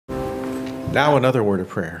Now another word of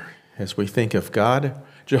prayer as we think of God,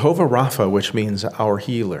 Jehovah Rapha, which means our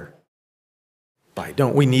healer.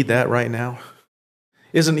 Don't we need that right now?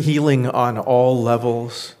 Isn't healing on all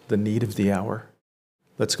levels the need of the hour?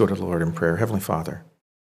 Let's go to the Lord in prayer. Heavenly Father,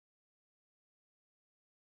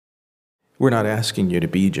 we're not asking you to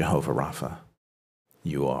be Jehovah Rapha.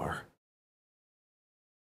 You are.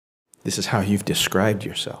 This is how you've described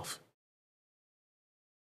yourself.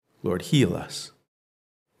 Lord, heal us.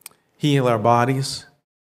 Heal our bodies.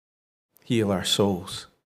 Heal our souls.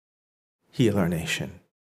 Heal our nation.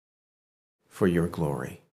 For your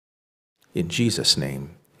glory. In Jesus'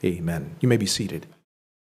 name, amen. You may be seated.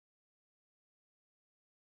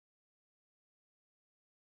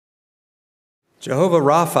 Jehovah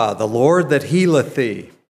Rapha, the Lord that healeth thee.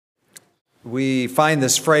 We find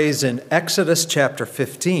this phrase in Exodus chapter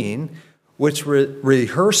 15, which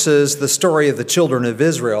rehearses the story of the children of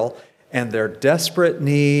Israel and their desperate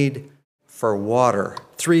need for water.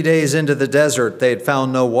 3 days into the desert, they had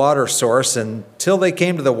found no water source until they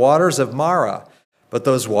came to the waters of Marah. But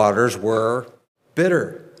those waters were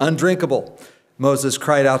bitter, undrinkable. Moses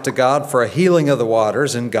cried out to God for a healing of the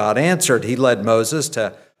waters, and God answered. He led Moses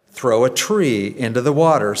to throw a tree into the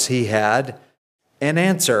waters. He had an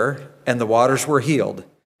answer, and the waters were healed.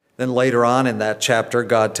 Then later on in that chapter,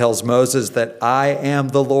 God tells Moses that I am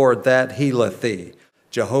the Lord that healeth thee.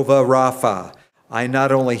 Jehovah Rapha. I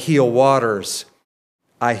not only heal waters,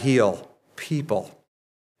 I heal people.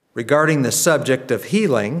 Regarding the subject of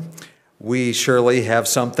healing, we surely have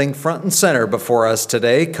something front and center before us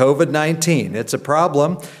today, COVID-19. It's a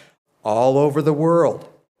problem all over the world.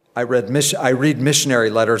 I read missionary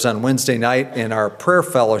letters on Wednesday night in our prayer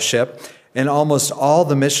fellowship, and almost all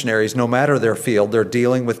the missionaries, no matter their field, they're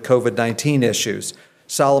dealing with COVID-19 issues.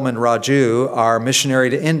 Solomon Raju, our missionary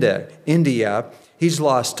to India, he's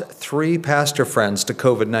lost 3 pastor friends to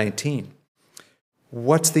COVID-19.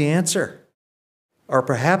 What's the answer? Or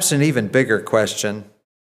perhaps an even bigger question,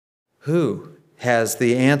 who has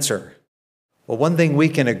the answer? Well, one thing we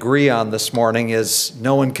can agree on this morning is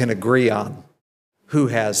no one can agree on who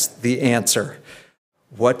has the answer.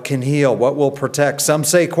 What can heal? What will protect? Some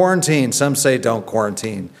say quarantine. Some say don't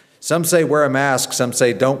quarantine. Some say wear a mask. Some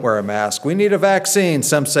say don't wear a mask. We need a vaccine.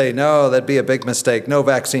 Some say no, that'd be a big mistake. No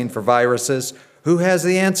vaccine for viruses. Who has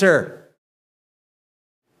the answer?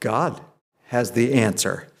 God has the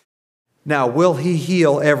answer. Now, will he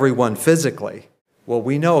heal everyone physically? Well,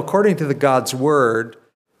 we know according to God's word,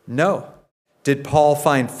 no. Did Paul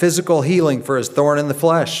find physical healing for his thorn in the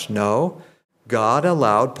flesh? No. God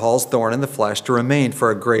allowed Paul's thorn in the flesh to remain for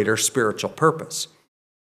a greater spiritual purpose.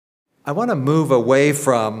 I want to move away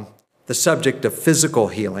from the subject of physical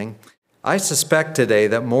healing. I suspect today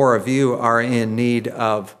that more of you are in need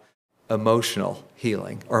of emotional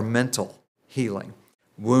healing or mental healing.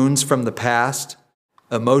 Wounds from the past,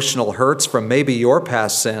 emotional hurts from maybe your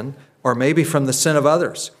past sin, or maybe from the sin of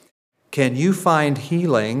others. Can you find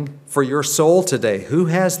healing for your soul today? Who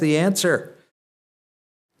has the answer?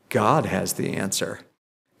 God has the answer.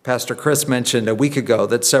 Pastor Chris mentioned a week ago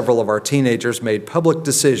that several of our teenagers made public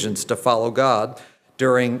decisions to follow God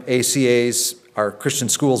during ACA's, our Christian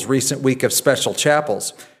school's recent week of special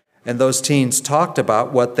chapels. And those teens talked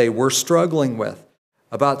about what they were struggling with.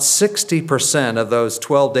 About 60% of those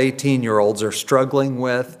 12 to 18-year-olds are struggling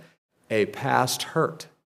with a past hurt.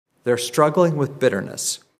 They're struggling with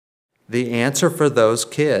bitterness. The answer for those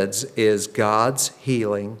kids is God's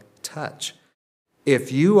healing touch.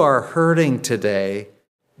 If you are hurting today,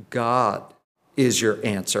 God is your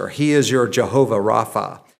answer. He is your Jehovah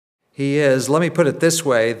Rapha. He is, let me put it this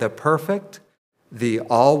way, the perfect, the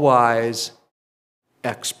all-wise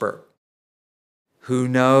expert who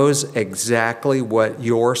knows exactly what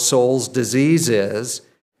your soul's disease is,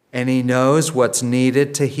 and he knows what's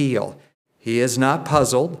needed to heal. He is not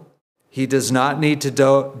puzzled. He does not need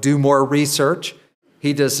to do more research.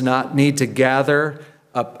 He does not need to gather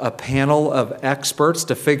a panel of experts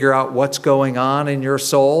to figure out what's going on in your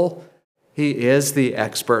soul. He is the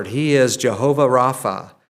expert. He is Jehovah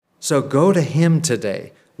Rapha. So go to him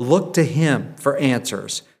today. Look to him for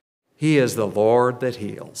answers. He is the Lord that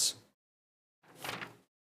heals.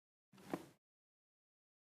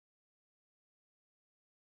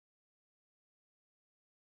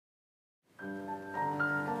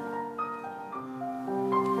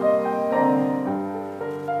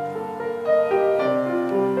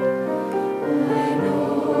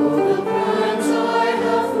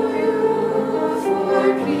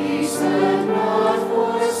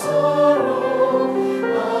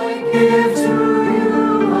 Give to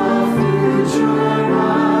you a future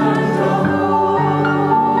life.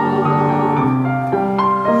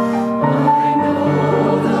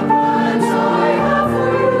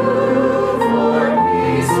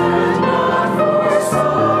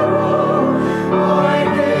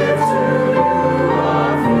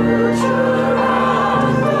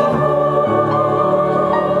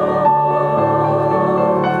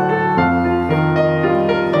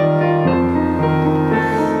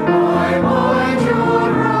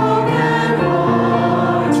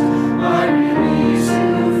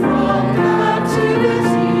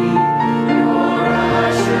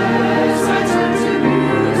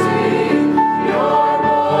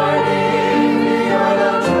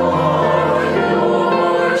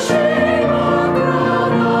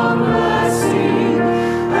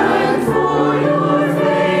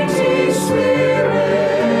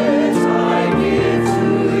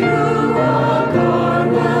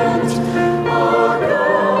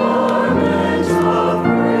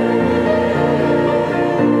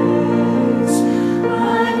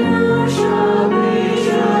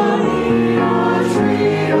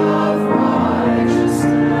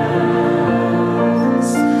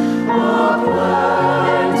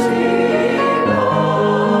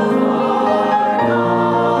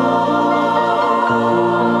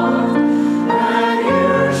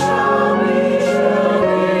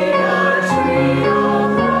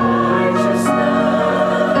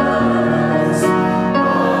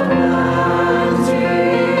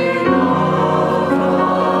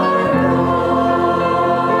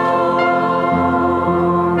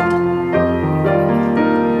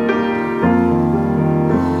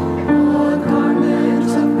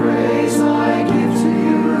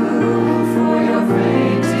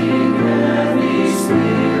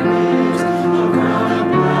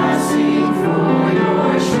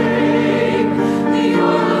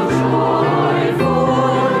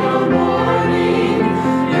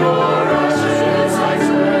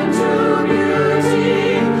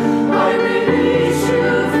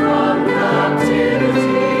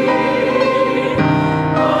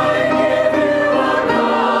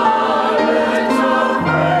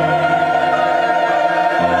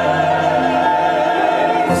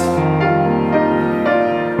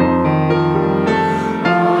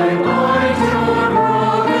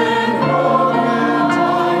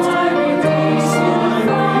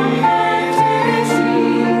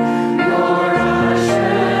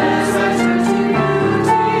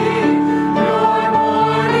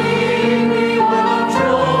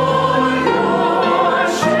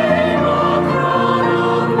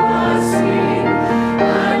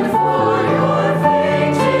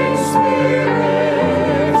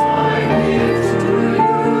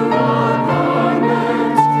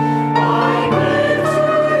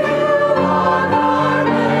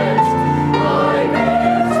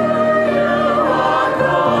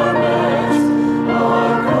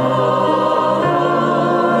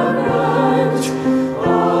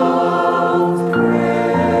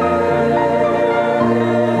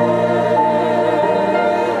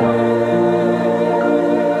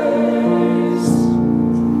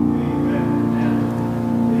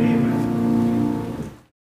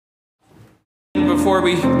 before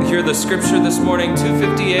we hear the scripture this morning,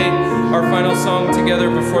 258, our final song together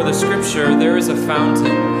before the scripture, there is a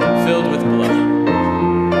fountain filled with blood.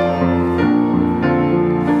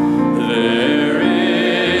 There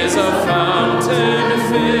is a fountain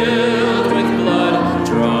filled with blood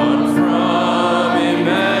drawn from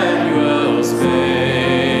Emmanuel's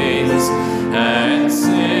veins, and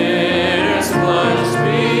sinners plunged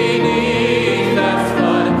beneath that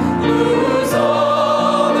flood lose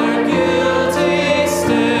all their guilty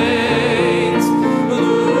stains,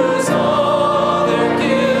 lose all their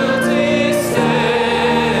guilty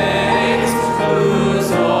stains,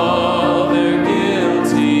 lose all their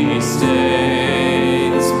guilty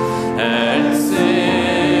stains, and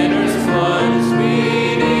sinners plunged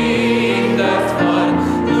beneath that flood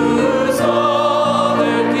lose all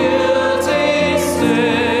their guilty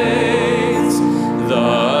stains.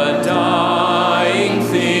 The dying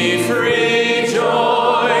thief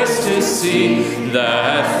rejoiced to see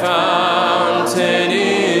that fountain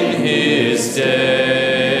in his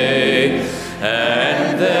day,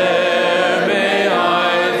 and there may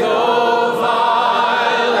I, though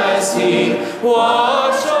vile as he,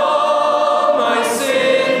 wash all my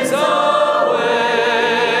sins away,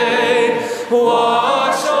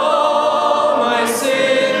 wash all my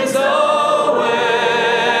sins away,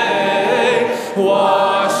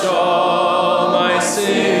 wash all my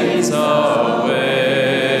sins away,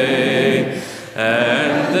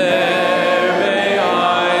 and there may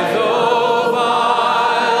I, though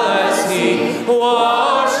vile as he,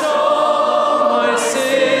 wash all my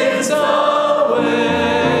sins away.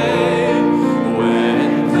 When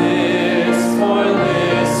this poor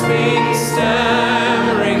lisping,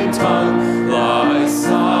 stammering tongue lies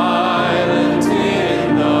silent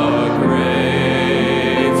in the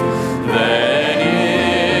grave, then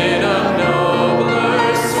in a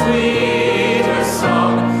nobler, sweeter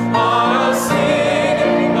song I'll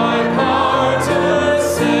sing my part to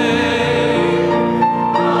save.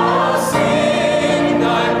 I'll sing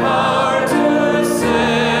thy part to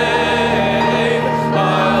save.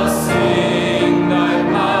 I'll sing thy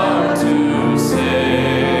part to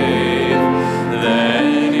save.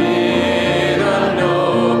 Then in a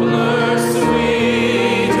nobler,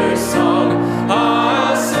 sweeter song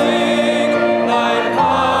I'll sing thy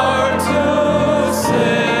part to save.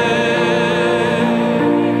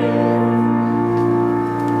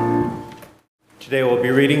 Today we'll be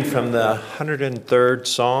reading from the 103rd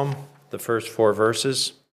Psalm, the first 4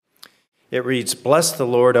 verses. It reads, "Bless the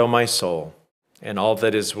Lord, O my soul, and all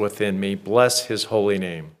that is within me, bless his holy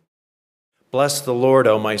name. Bless the Lord,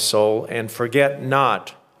 O my soul, and forget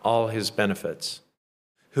not all his benefits,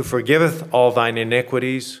 who forgiveth all thine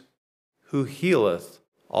iniquities, who healeth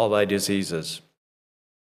all thy diseases,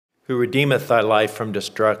 who redeemeth thy life from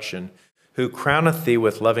destruction, who crowneth thee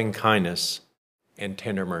with loving kindness and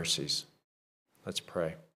tender mercies." Let's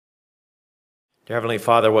pray. Dear Heavenly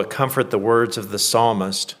Father, what comfort the words of the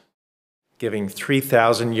psalmist, giving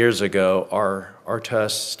 3,000 years ago, are to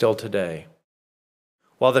us still today.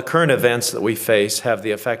 While the current events that we face have the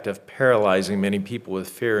effect of paralyzing many people with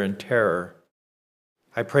fear and terror,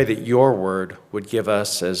 I pray that your word would give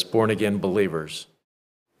us, as born-again believers,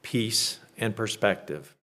 peace and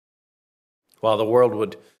perspective. While the world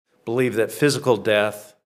would believe that physical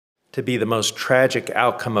death to be the most tragic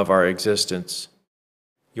outcome of our existence,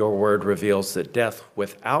 your word reveals that death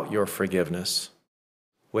without your forgiveness,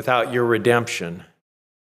 without your redemption,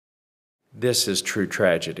 this is true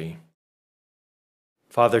tragedy.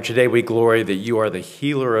 Father, today we glory that you are the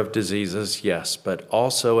healer of diseases, yes, but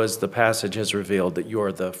also, as the passage has revealed, that you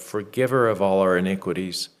are the forgiver of all our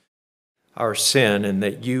iniquities, our sin, and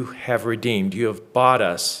that you have redeemed, you have bought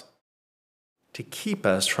us to keep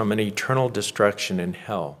us from an eternal destruction in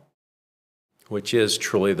hell, which is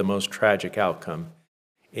truly the most tragic outcome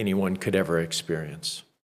anyone could ever experience.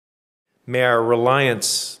 May our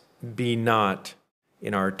reliance be not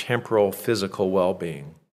in our temporal physical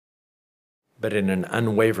well-being, but in an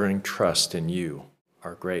unwavering trust in you,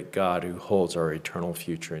 our great God who holds our eternal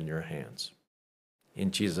future in your hands.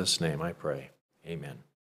 In Jesus' name I pray, amen.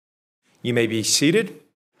 You may be seated.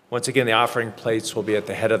 Once again, the offering plates will be at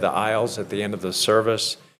the head of the aisles at the end of the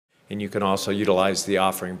service, and you can also utilize the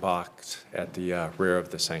offering box at the rear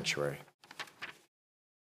of the sanctuary.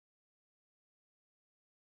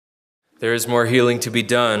 There is more healing to be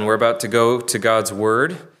done. We're about to go to God's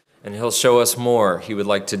word, and he'll show us more he would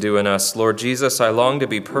like to do in us. Lord Jesus, I long to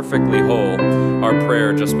be perfectly whole. Our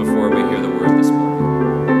prayer just before we hear the word this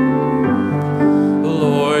morning.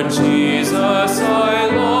 Lord Jesus, I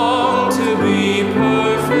long to be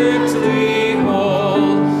perfectly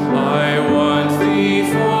whole. I want thee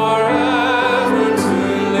forever to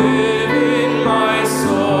live in my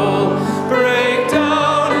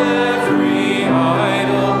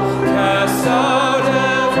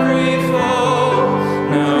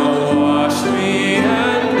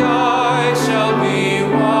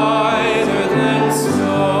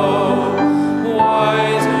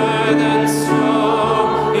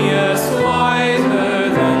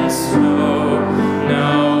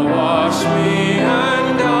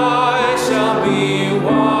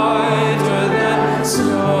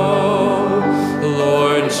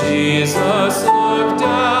Jesus, look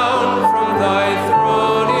down from thy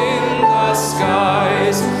throne in the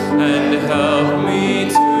skies and help me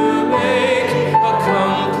to make a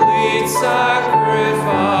complete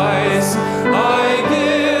sacrifice. I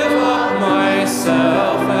give up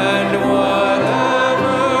myself and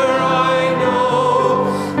whatever I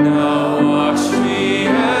know. Now wash me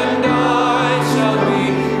and I shall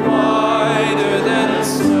be whiter than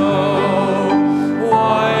snow,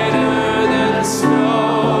 whiter than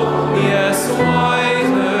snow, yes,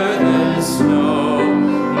 whiter than snow.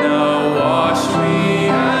 Now wash me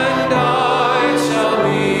and I shall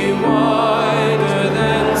be whiter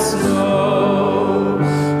than snow.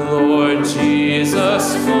 Lord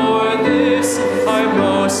Jesus, for this I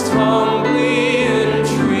most humbly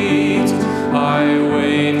entreat. I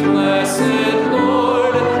wait, blessed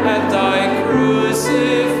Lord, at thy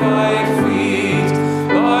crucified feet.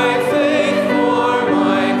 By faith for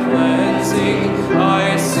my cleansing,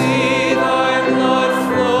 I see thy blood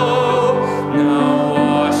flow. Now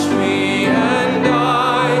wash me and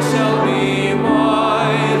I shall be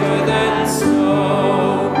whiter than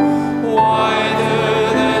snow,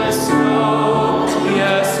 whiter than snow,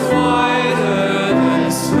 yes, whiter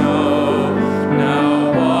than snow.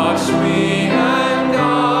 Now wash me and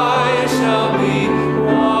I shall be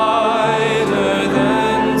whiter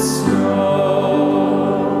than snow.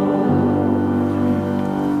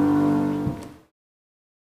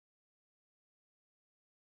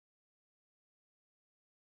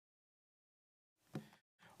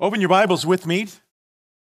 Open your Bibles with me.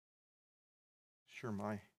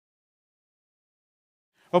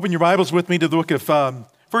 Open your Bibles with me to the book of 1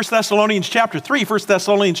 Thessalonians chapter 3. 1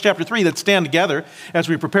 Thessalonians chapter 3. Let's stand together as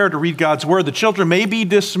we prepare to read God's word. The children may be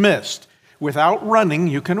dismissed. Without running,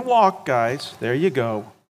 you can walk, guys. There you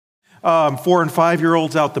go. 4 and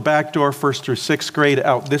 5-year-olds out the back door, 1st through 6th grade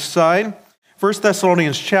out this side. 1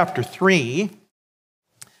 Thessalonians chapter 3,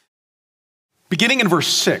 beginning in verse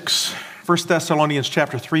 6. 1 Thessalonians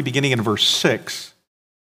chapter 3, beginning in verse 6.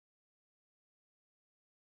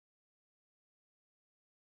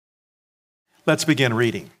 Let's begin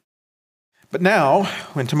reading. But now,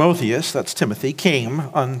 when Timotheus, that's Timothy,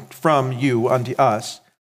 came from you unto us,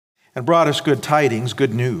 and brought us good tidings,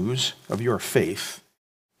 good news of your faith,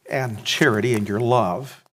 and charity, and your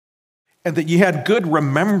love, and that ye had good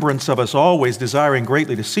remembrance of us always, desiring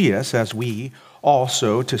greatly to see us, as we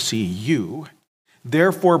also to see you.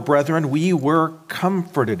 Therefore, brethren, we were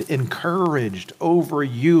comforted, encouraged over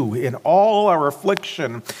you in all our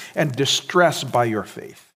affliction and distress by your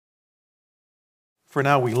faith. For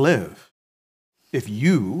now we live, if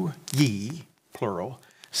you, ye, plural,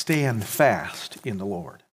 stand fast in the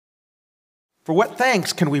Lord. For what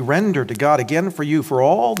thanks can we render to God again for you, for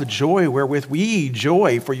all the joy wherewith we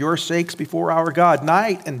joy for your sakes before our God,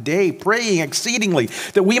 night and day, praying exceedingly,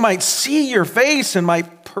 that we might see your face and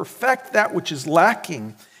might perfect that which is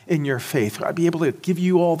lacking in your faith. I'd be able to give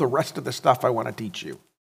you all the rest of the stuff I want to teach you.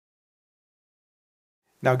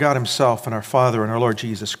 Now God himself and our Father and our Lord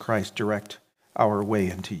Jesus Christ direct our way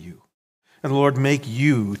unto you. And the Lord make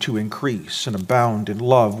you to increase and abound in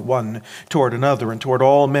love one toward another and toward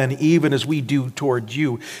all men, even as we do toward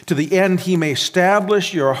you, to the end he may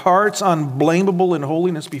establish your hearts unblameable in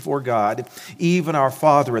holiness before God, even our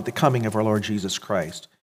Father at the coming of our Lord Jesus Christ,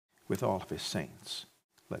 with all of his saints.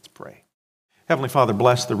 Let's pray. Heavenly Father,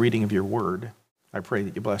 bless the reading of your word. I pray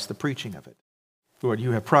that you bless the preaching of it. Lord,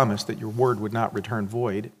 you have promised that your word would not return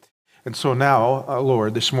void. And so now,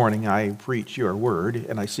 Lord, this morning I preach your word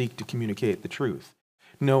and I seek to communicate the truth,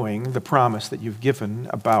 knowing the promise that you've given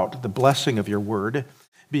about the blessing of your word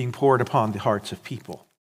being poured upon the hearts of people.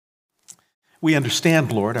 We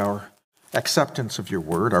understand, Lord, our acceptance of your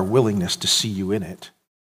word, our willingness to see you in it,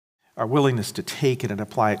 our willingness to take it and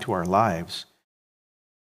apply it to our lives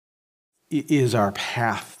is our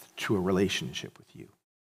path to a relationship with you.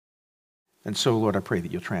 And so, Lord, I pray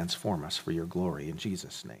that you'll transform us for your glory in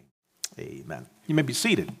Jesus' name. Amen. You may be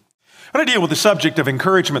seated. I want to deal with the subject of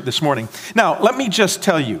encouragement this morning. Now, let me just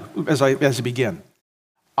tell you, as I begin,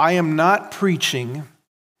 I am not preaching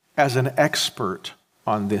as an expert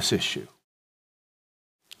on this issue.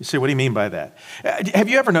 You say, what do you mean by that? Have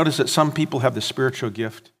you ever noticed that some people have the spiritual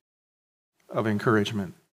gift of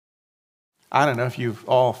encouragement? I don't know if you've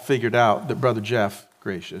all figured out that Brother Jeff,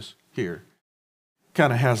 gracious, here,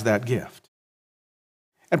 kind of has that gift.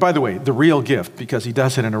 And by the way, the real gift, because he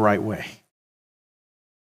does it in the right way.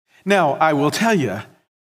 Now, I will tell you,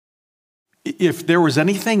 if there was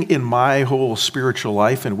anything in my whole spiritual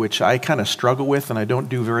life in which I kind of struggle with and I don't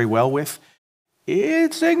do very well with,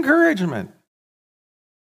 it's encouragement.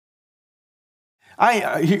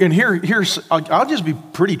 I'll just be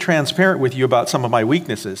pretty transparent with you about some of my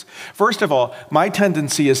weaknesses. First of all, my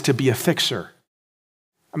tendency is to be a fixer.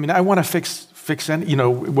 I mean, I want to fix any,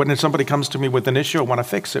 when somebody comes to me with an issue, I want to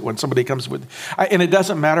fix it. When somebody comes and it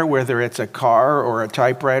doesn't matter whether it's a car or a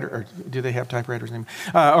typewriter, or do they have typewriters anymore?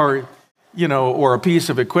 Or a piece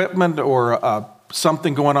of equipment or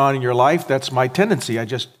something going on in your life. That's my tendency.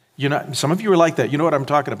 Some of you are like that. You know what I'm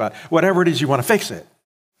talking about. Whatever it is, you want to fix it.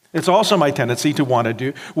 It's also my tendency to want to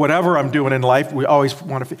do whatever I'm doing in life. We always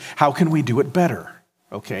want to, how can we do it better?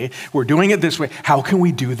 Okay, we're doing it this way. How can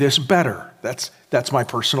we do this better? That's my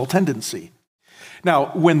personal tendency. Now,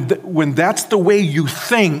 when that's the way you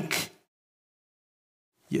think,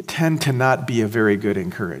 you tend to not be a very good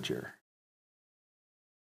encourager.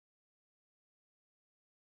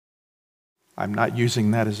 I'm not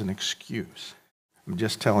using that as an excuse. I'm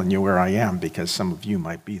just telling you where I am because some of you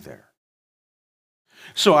might be there.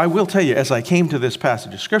 So I will tell you, as I came to this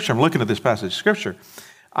passage of Scripture, I'm looking at this passage of Scripture,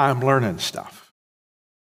 I'm learning stuff.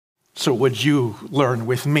 So would you learn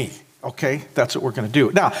with me? Okay, that's what we're going to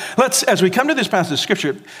do. Now, as we come to this passage of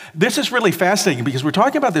Scripture, this is really fascinating because we're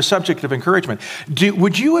talking about the subject of encouragement.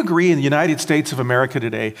 Would you agree in the United States of America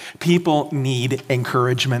today, people need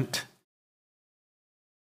encouragement?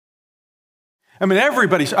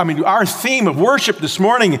 Our theme of worship this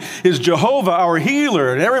morning is Jehovah, our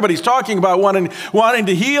healer, and everybody's talking about wanting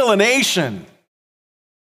to heal a nation.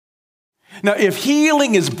 Now, if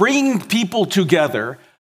healing is bringing people together,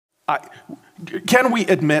 can we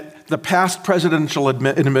admit the past presidential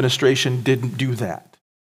administration didn't do that?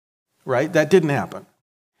 Right? That didn't happen.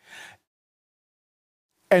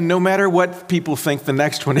 And no matter what people think, the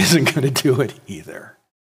next one isn't going to do it either.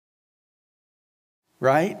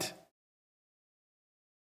 Right?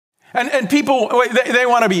 And people, they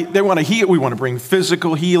want to heal. We want to bring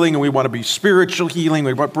physical healing, and we want to be spiritual healing.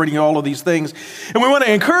 We want to bring all of these things. And we want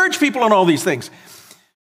to encourage people in all these things.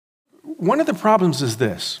 One of the problems is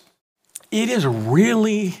this. It is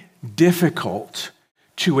really difficult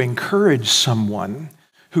to encourage someone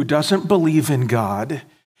who doesn't believe in God,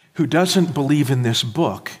 who doesn't believe in this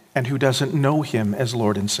book, and who doesn't know him as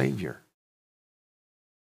Lord and Savior.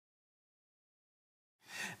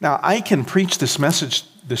 Now, I can preach this message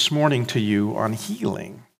this morning to you on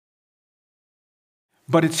healing,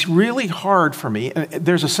 but it's really hard for me, and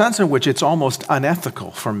there's a sense in which it's almost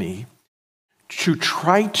unethical for me to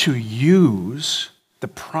try to use the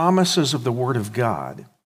promises of the Word of God,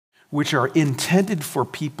 which are intended for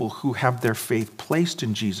people who have their faith placed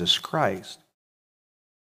in Jesus Christ,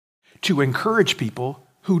 to encourage people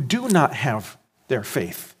who do not have their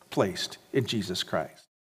faith placed in Jesus Christ.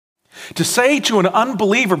 To say to an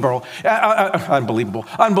unbeliever,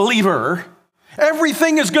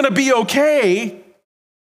 everything is going to be okay,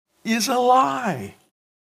 is a lie.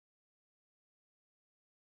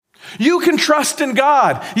 You can trust in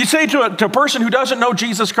God. You say to a person who doesn't know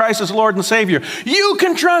Jesus Christ as Lord and Savior, you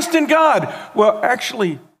can trust in God. Well,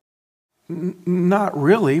 actually, not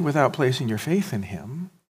really without placing your faith in Him.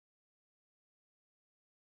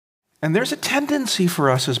 And there's a tendency for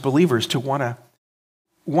us as believers to want to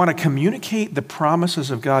communicate the promises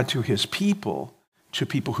of God to His people, to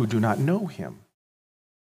people who do not know Him.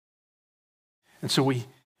 And so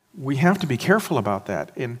we have to be careful about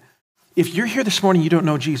that. And if you're here this morning, you don't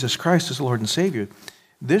know Jesus Christ as Lord and Savior,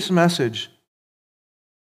 this message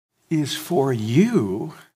is for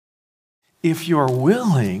you if you're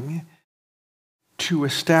willing to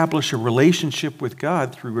establish a relationship with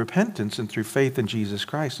God through repentance and through faith in Jesus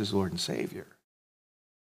Christ as Lord and Savior.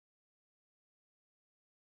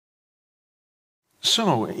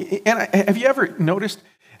 So, have you ever noticed,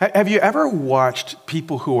 have you ever watched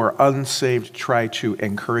people who are unsaved try to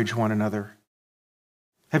encourage one another?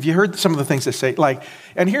 Have you heard some of the things they say?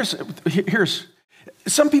 And here's,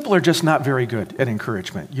 some people are just not very good at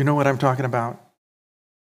encouragement. You know what I'm talking about?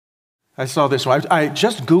 I saw this one. I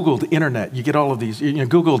just Googled internet. You get all of these,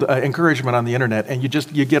 Googled encouragement on the internet, and you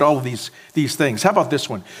get all of these things. How about this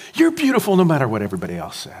one? You're beautiful no matter what everybody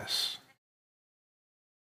else says.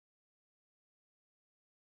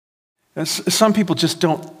 And some people just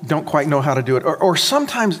don't quite know how to do it. Or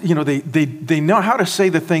sometimes, they know how to say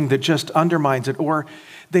the thing that just undermines it. Or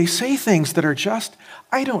they say things that are just,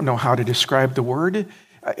 I don't know how to describe the word.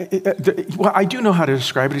 Well, I do know how to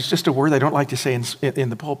describe it. It's just a word I don't like to say in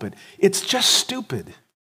the pulpit. It's just stupid.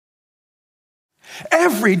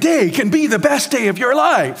 Every day can be the best day of your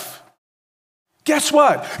life. Guess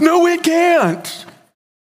what? No, it can't.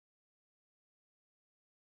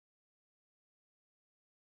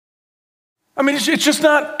 I mean, it's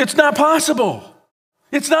not possible.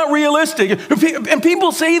 It's not realistic. And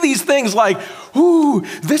people say these things like, ooh,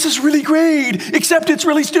 this is really great, except it's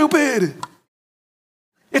really stupid.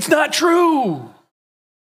 It's not true.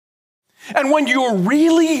 And when you're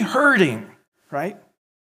really hurting, right?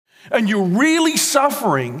 And you're really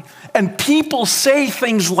suffering, and people say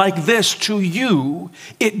things like this to you,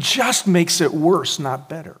 it just makes it worse, not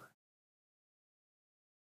better.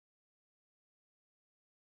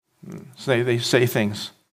 So they say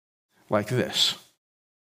things like this.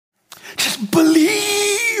 Just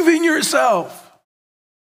believe in yourself.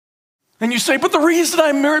 And you say, but the reason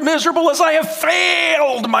I'm miserable is I have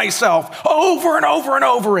failed myself over and over and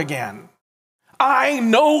over again. I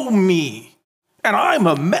know me, and I'm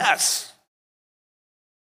a mess.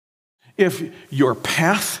 If your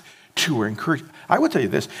path to encouragement, I would tell you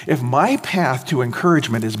this, if my path to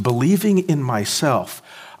encouragement is believing in myself,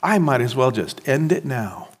 I might as well just end it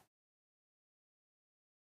now.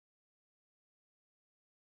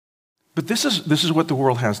 But this is what the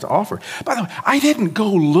world has to offer. By the way, I didn't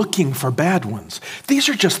go looking for bad ones. These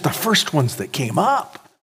are just the first ones that came up.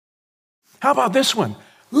 How about this one?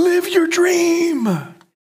 Live your dream.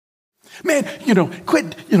 Man,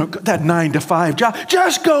 quit, that 9-to-5 job.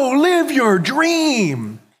 Just go live your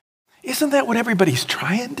dream. Isn't that what everybody's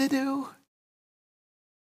trying to do?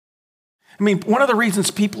 I mean, one of the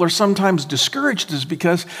reasons people are sometimes discouraged is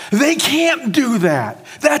because they can't do that.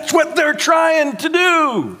 That's what they're trying to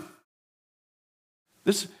do.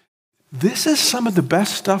 This is some of the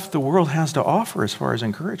best stuff the world has to offer as far as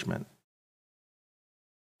encouragement.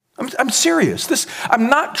 I'm serious. I'm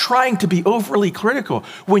not trying to be overly critical.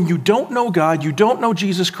 When you don't know God, you don't know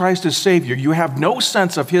Jesus Christ as Savior, you have no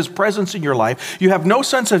sense of His presence in your life, you have no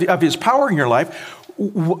sense of His power in your life,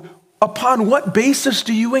 upon what basis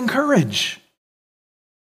do you encourage?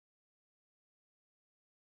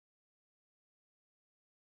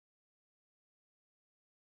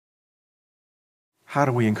 How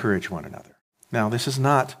do we encourage one another? Now, this is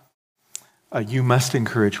not you must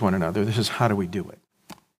encourage one another. This is how do we do it?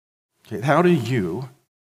 Okay, how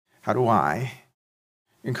do I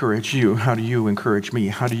encourage you? How do you encourage me?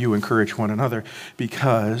 How do you encourage one another?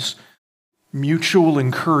 Because mutual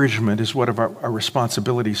encouragement is one of our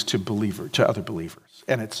responsibilities to other believers.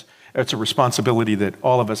 And it's a responsibility that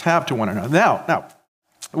all of us have to one another. Now,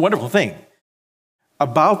 the wonderful thing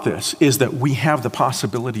about this is that we have the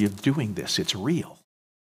possibility of doing this. It's real.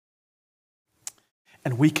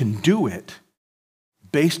 And we can do it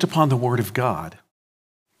based upon the Word of God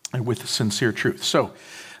and with sincere truth. So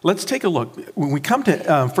let's take a look. When we come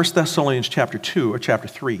to 1 Thessalonians chapter 2 or chapter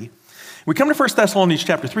 3, we come to 1 Thessalonians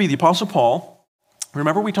chapter 3, the Apostle Paul,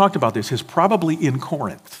 remember we talked about this, is probably in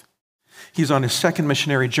Corinth. He's on his second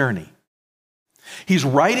missionary journey. He's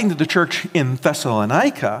writing to the church in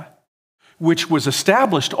Thessalonica, which was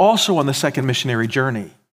established also on the second missionary journey,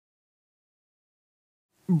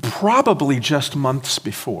 probably just months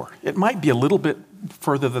before. It might be a little bit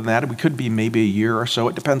further than that. It could be maybe a year or so.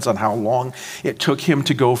 It depends on how long it took him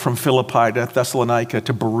to go from Philippi to Thessalonica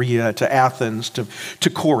to Berea to Athens to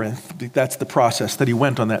Corinth. That's the process that he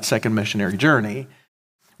went on that second missionary journey.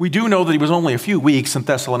 We do know that he was only a few weeks in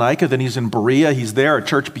Thessalonica, then he's in Berea, he's there, a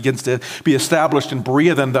church begins to be established in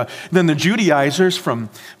Berea, then the Judaizers from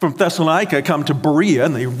Thessalonica come to Berea,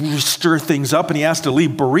 and they stir things up, and he has to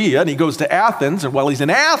leave Berea, and he goes to Athens, and while he's in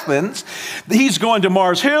Athens, he's going to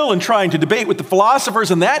Mars Hill and trying to debate with the philosophers,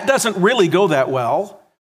 and that doesn't really go that well.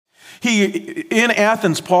 In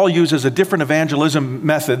Athens, Paul uses a different evangelism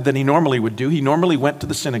method than he normally would do. He normally went to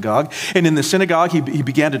the synagogue, and in the synagogue, he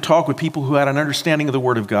began to talk with people who had an understanding of the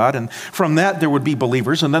Word of God, and from that, there would be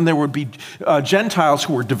believers, and then there would be Gentiles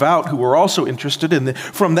who were devout, who were also interested, and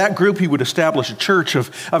from that group, he would establish a church of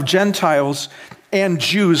Gentiles and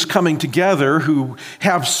Jews coming together who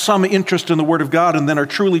have some interest in the Word of God and then are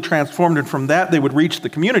truly transformed, and from that they would reach the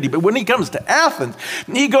community. But when he comes to Athens,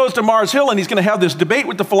 he goes to Mars Hill and he's going to have this debate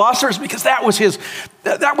with the philosophers because that was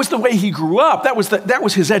the way he grew up. That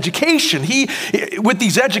was his education. With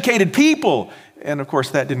these educated people. And of course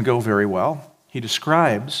that didn't go very well. He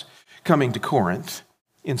describes coming to Corinth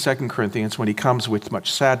in 2 Corinthians when he comes with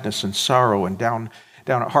much sadness and sorrow and down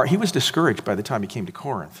at heart. He was discouraged by the time he came to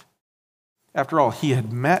Corinth. After all, he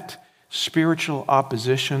had met spiritual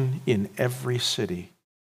opposition in every city.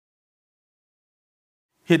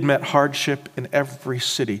 He had met hardship in every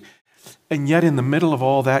city. And yet in the middle of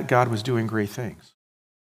all that, God was doing great things.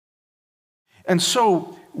 And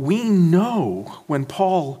so we know when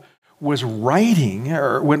Paul was writing,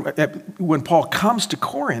 or when Paul comes to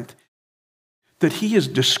Corinth, that he is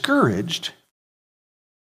discouraged.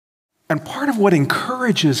 And part of what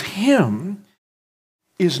encourages him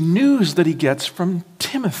is news that he gets from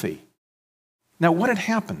Timothy. Now, what had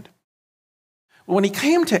happened? Well, when he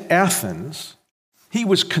came to Athens, he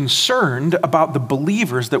was concerned about the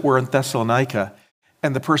believers that were in Thessalonica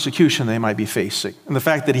and the persecution they might be facing, and the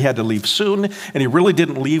fact that he had to leave soon, and he really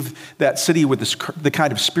didn't leave that city with the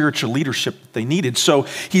kind of spiritual leadership that they needed. So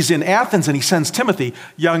he's in Athens, and he sends Timothy,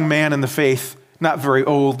 young man in the faith, not very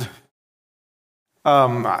old,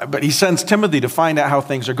 but he sends Timothy to find out how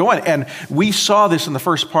things are going. And we saw this in the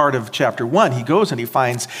first part of chapter 1. He goes and he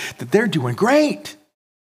finds that they're doing great.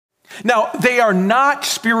 Now, they are not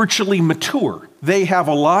spiritually mature. They have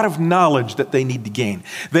a lot of knowledge that they need to gain.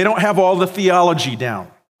 They don't have all the theology down,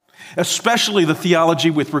 especially the theology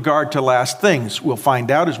with regard to last things. We'll find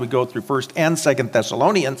out as we go through 1st and 2nd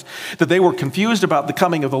Thessalonians that they were confused about the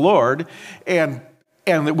coming of the Lord, and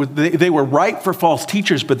they were ripe for false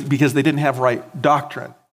teachers, but because they didn't have right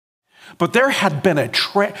doctrine. But there had been a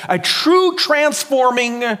true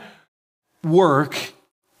transforming work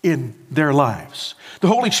in their lives. The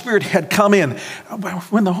Holy Spirit had come in.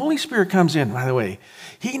 When the Holy Spirit comes in, by the way,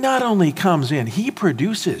 he not only comes in, he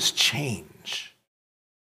produces change.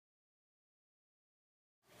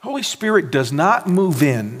 Holy Spirit does not move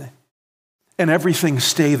in and everything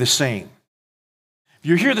stay the same. If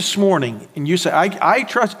you're here this morning and you say,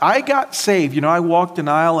 I got saved, I walked an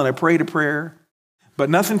aisle and I prayed a prayer, but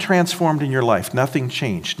nothing transformed in your life. Nothing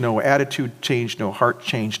changed. No attitude changed, no heart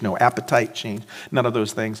changed, no appetite changed, none of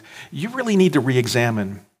those things. You really need to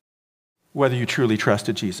re-examine whether you truly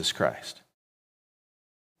trusted Jesus Christ.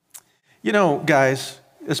 Guys,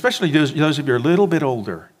 especially those of you who are a little bit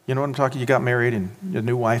older, you know what I'm talking? You got married and your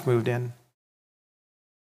new wife moved in.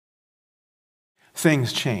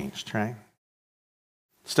 Things changed, right?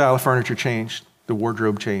 Style of furniture changed. The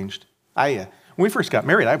wardrobe changed. When we first got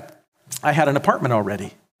married, I had an apartment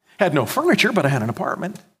already. Had no furniture, but I had an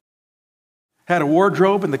apartment. Had a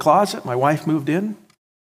wardrobe in the closet. My wife moved in.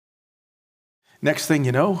 Next thing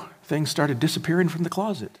you know, things started disappearing from the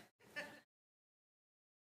closet.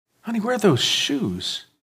 Honey, where are those shoes?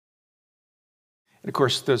 And of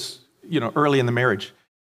course, early in the marriage,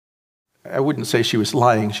 I wouldn't say she was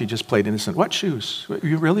lying. She just played innocent. What shoes?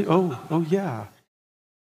 You really? Oh yeah.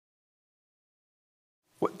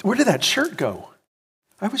 Where did that shirt go?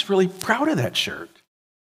 I was really proud of that shirt.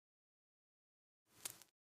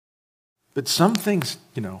 But some things,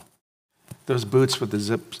 those boots with the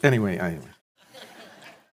zips. Anyway.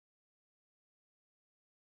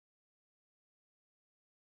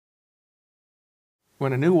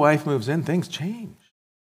 When a new wife moves in, things change.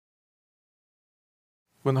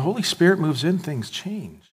 When the Holy Spirit moves in, things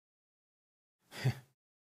change.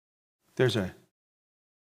 There's a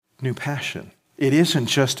new passion. It isn't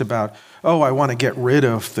just about, I want to get rid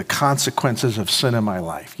of the consequences of sin in my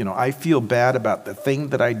life. I feel bad about the thing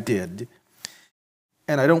that I did,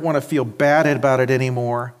 and I don't want to feel bad about it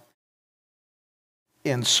anymore.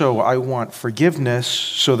 And so I want forgiveness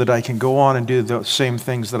so that I can go on and do the same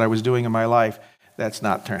things that I was doing in my life. That's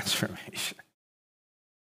not transformation.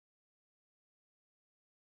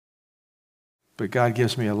 But God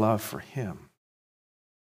gives me a love for Him.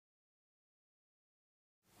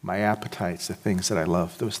 My appetites, the things that I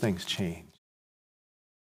love, those things change.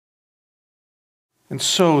 And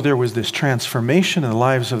so there was this transformation in the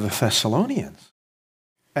lives of the Thessalonians.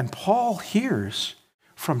 And Paul hears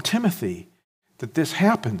from Timothy that this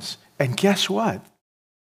happens. And guess what?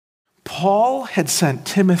 Paul had sent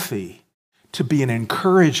Timothy to be an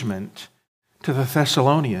encouragement to the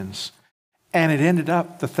Thessalonians, and it ended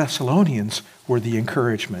up the Thessalonians were the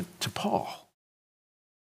encouragement to Paul,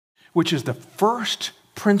 which is the first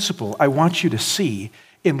principle I want you to see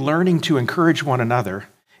in learning to encourage one another,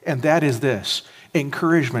 and that is this: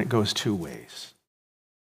 encouragement goes two ways.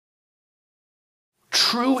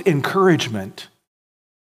 True encouragement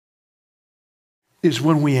is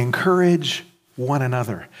when we encourage one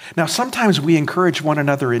another. Now, sometimes we encourage one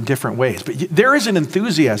another in different ways, but there is an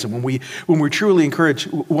enthusiasm when we truly encourage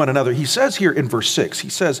one another. He says here in verse 6, he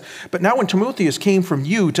says, "But now when Timotheus came from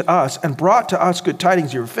you to us and brought to us good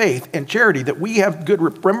tidings of your faith and charity, that we have good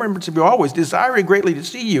remembrance of you always, desiring greatly to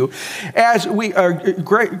see you, as we are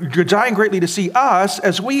desiring greatly to see us,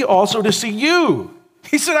 as we also to see you."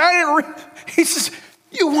 He said, he says,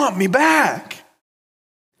 you want me back.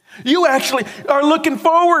 You actually are looking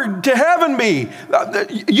forward to having me.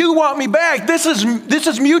 You want me back. This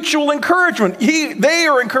is mutual encouragement. They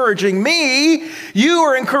are encouraging me. You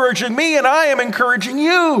are encouraging me, and I am encouraging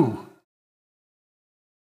you.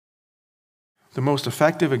 The most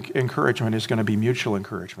effective encouragement is going to be mutual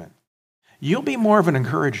encouragement. You'll be more of an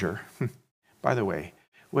encourager, by the way,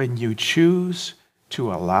 when you choose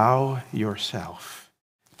to allow yourself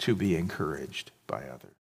to be encouraged by others.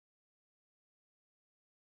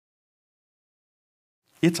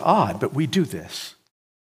 It's odd, but we do this.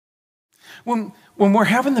 When we're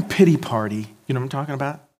having the pity party, you know what I'm talking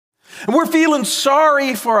about? And we're feeling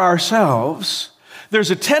sorry for ourselves,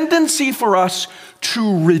 there's a tendency for us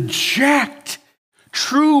to reject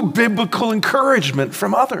true biblical encouragement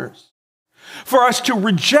from others. For us to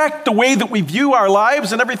reject the way that we view our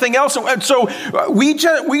lives and everything else. And so we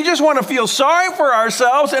just want to feel sorry for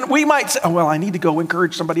ourselves, and we might say, oh, well, I need to go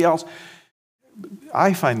encourage somebody else.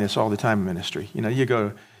 I find this all the time in ministry. You know, you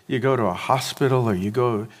go to a hospital, or you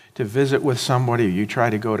go to visit with somebody, or you try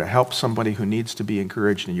to go to help somebody who needs to be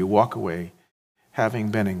encouraged, and you walk away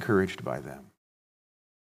having been encouraged by them.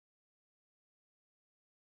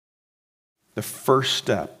 The first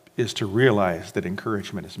step is to realize that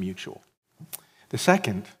encouragement is mutual. The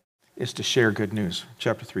second is to share good news,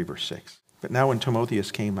 chapter 3, verse 6. But now when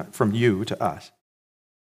Timotheus came from you to us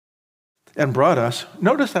and brought us,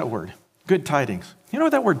 notice that word, good tidings. You know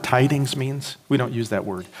what that word tidings means? We don't use that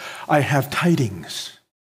word. I have tidings.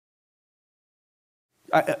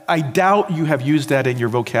 I doubt you have used that in your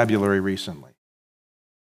vocabulary recently.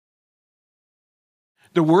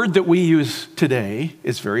 The word that we use today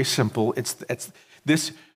is very simple. It's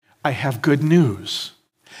this, I have good news.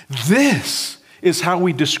 This is how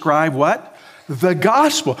we describe what? The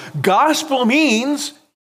gospel. Gospel means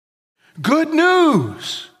good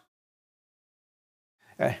news.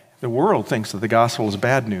 The world thinks that the gospel is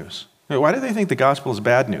bad news. Why do they think the gospel is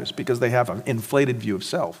bad news? Because they have an inflated view of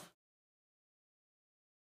self.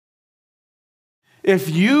 If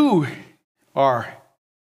you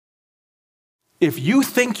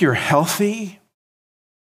think you're healthy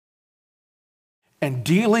and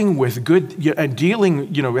dealing with good, and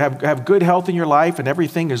dealing, have good health in your life and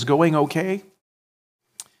everything is going okay,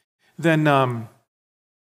 then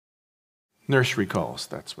nursery calls,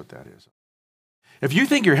 that's what that is. If you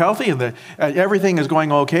think you're healthy and everything is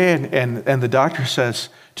going okay, and the doctor says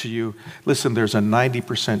to you, listen, there's a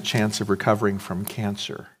 90% chance of recovering from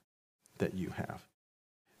cancer that you have.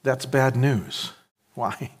 That's bad news.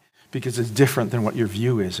 Why? Because it's different than what your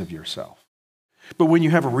view is of yourself. But when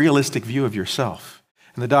you have a realistic view of yourself,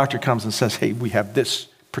 and the doctor comes and says, hey, we have this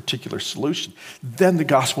particular solution, then the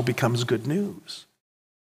gospel becomes good news.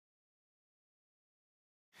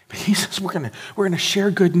 But he says we're going to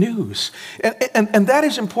share good news. And that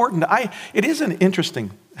is important. It isn't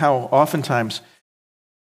interesting how oftentimes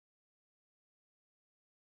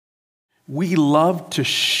we love to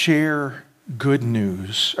share good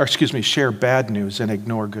news, share bad news and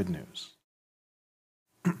ignore good news.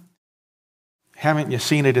 Haven't you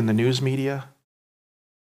seen it in the news media?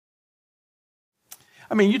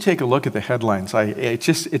 I mean, you take a look at the headlines.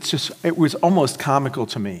 It was almost comical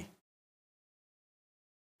to me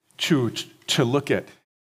to look at,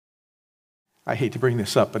 I hate to bring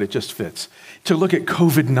this up, but it just fits, to look at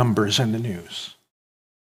COVID numbers in the news.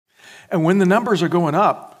 And when the numbers are going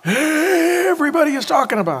up, everybody is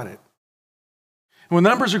talking about it. When the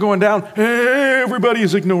numbers are going down, everybody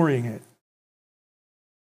is ignoring it.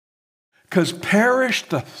 Because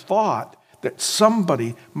perished the thought that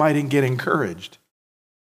somebody might get encouraged.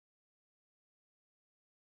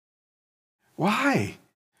 Why?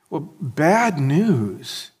 Well, bad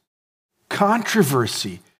news,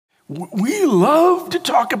 controversy. We love to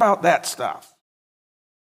talk about that stuff.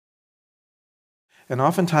 And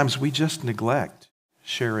oftentimes we just neglect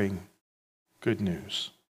sharing good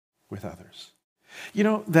news with others. You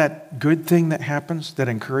know, that good thing that happens, that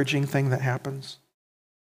encouraging thing that happens?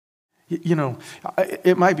 You know,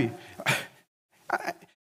 it might be, I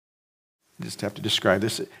just have to describe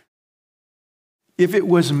this. If it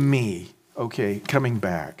was me, coming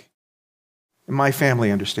back, and my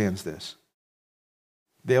family understands this,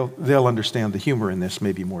 they'll understand the humor in this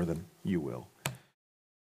maybe more than you will.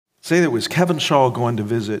 Say that it was Kevin Shaw going to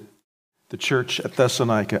visit the church at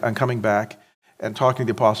Thessalonica and coming back and talking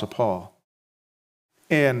to the Apostle Paul.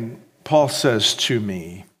 And Paul says to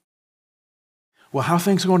me, well, how are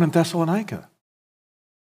things going in Thessalonica?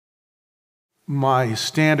 My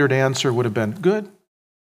standard answer would have been, good.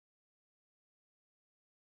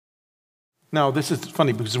 Now, this is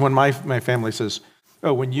funny because when my family says,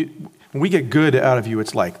 oh, when we get good out of you,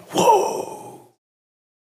 it's like, whoa.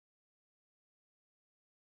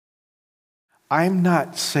 I'm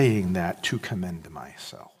not saying that to commend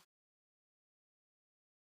myself.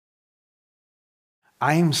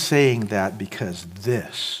 I'm saying that because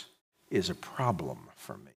this is a problem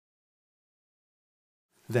for me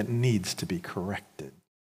that needs to be corrected.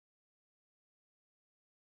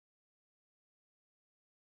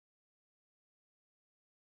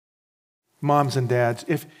 Moms and dads,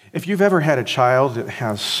 if you've ever had a child that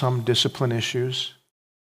has some discipline issues,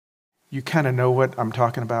 you kind of know what I'm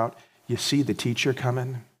talking about. you see the teacher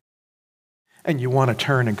coming, and you want to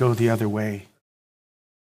turn and go the other way.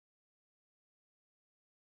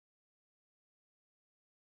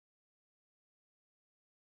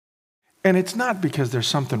 And it's not because there's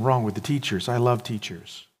something wrong with the teachers. I love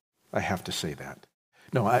teachers. I have to say that.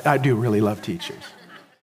 No, I do really love teachers.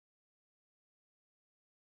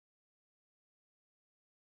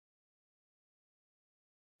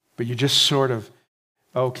 But you just sort of,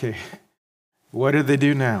 okay, what do they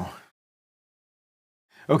do now?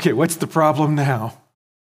 Okay, what's the problem now?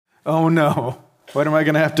 Oh no, what am I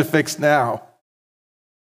going to have to fix now?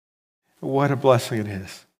 What a blessing it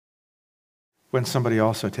is when somebody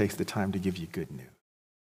also takes the time to give you good news.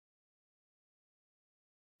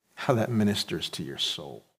 How that ministers to your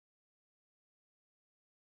soul.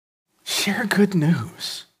 Share good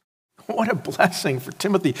news. What a blessing for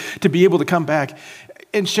Timothy to be able to come back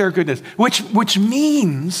and share good news, which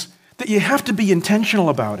means that you have to be intentional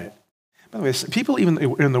about it. By the way, people even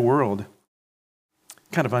in the world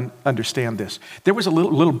kind of understand this. There was a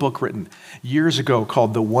little book written years ago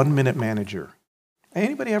called The 1 Minute Manager.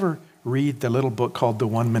 Anybody ever read the little book called The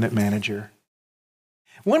 1 Minute Manager?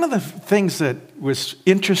 One of the things that was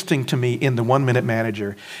interesting to me in The 1 Minute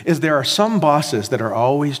Manager is there are some bosses that are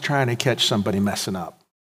always trying to catch somebody messing up.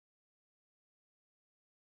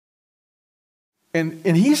 And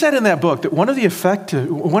he said in that book that one of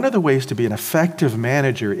the ways to be an effective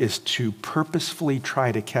manager is to purposefully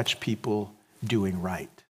try to catch people doing right.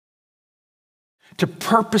 To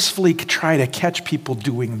purposefully try to catch people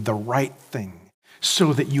doing the right thing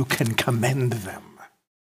so that you can commend them.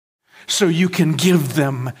 So you can give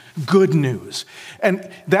them good news.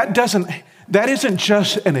 And that isn't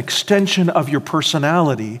just an extension of your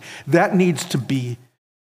personality. That needs to be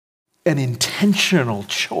an intentional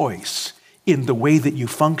choice in the way that you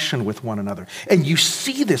function with one another. And you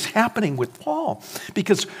see this happening with Paul,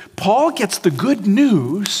 because Paul gets the good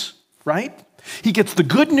news, right? He gets the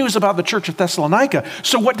good news about the church at Thessalonica.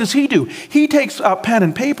 So what does he do? He takes a pen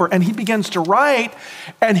and paper and he begins to write,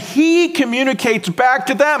 and he communicates back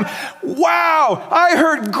to them, wow, I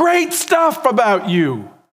heard great stuff about you.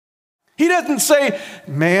 He doesn't say,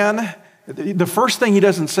 man, the first thing he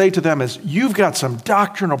doesn't say to them is, you've got some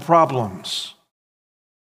doctrinal problems.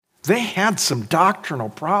 They had some doctrinal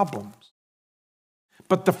problems.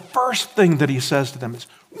 But the first thing that he says to them is,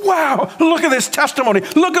 wow, look at this testimony.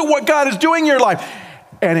 Look at what God is doing in your life.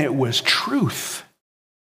 And it was truth.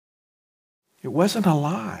 It wasn't a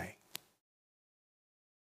lie.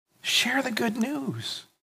 Share the good news.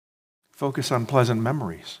 Focus on pleasant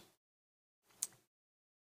memories.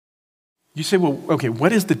 You say, well, okay,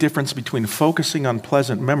 what is the difference between focusing on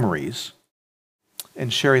pleasant memories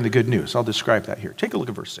and sharing the good news? I'll describe that here. Take a look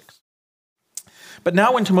at verse 6. But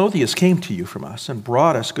now when Timotheus came to you from us and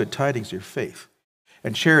brought us good tidings of your faith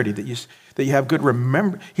and charity, that you have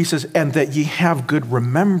good he says, and that ye have good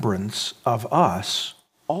remembrance of us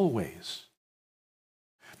always.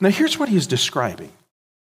 Now here's what he's describing.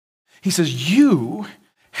 He says, you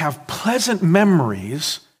have pleasant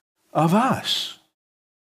memories of us.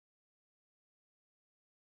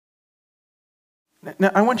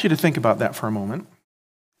 Now I want you to think about that for a moment.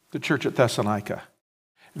 The church at Thessalonica.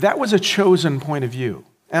 That was a chosen point of view.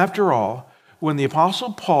 After all, when the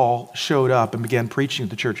Apostle Paul showed up and began preaching at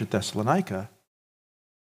the church at Thessalonica,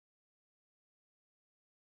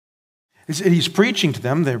 he's preaching to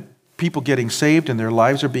them, they're people getting saved and their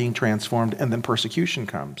lives are being transformed, and then persecution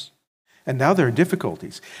comes. And now there are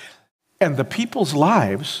difficulties. And the people's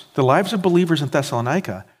lives, the lives of believers in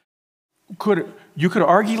Thessalonica, you could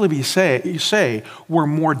arguably say were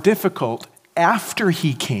more difficult after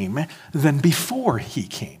he came than before he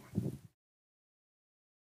came.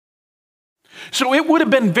 So it would have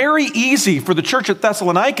been very easy for the church at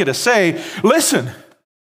Thessalonica to say, listen,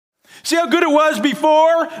 see how good it was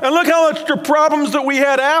before, and look how much the problems that we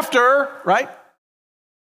had after, right?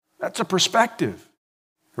 That's a perspective.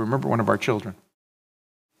 I remember one of our children,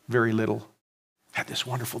 very little, had this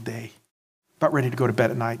wonderful day, about ready to go to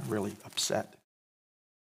bed at night, really upset.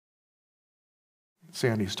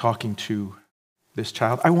 Sandy's talking to this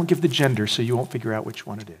child. I won't give the gender so you won't figure out which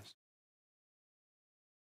one it is.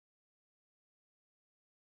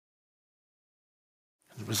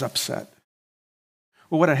 He was upset.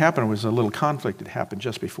 Well, what had happened was a little conflict that happened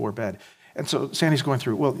just before bed. And so Sandy's going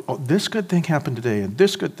through, well, this good thing happened today, and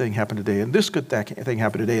this good thing happened today, and this good thing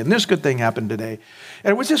happened today, and this good thing happened today.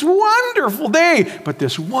 And it was this wonderful day, but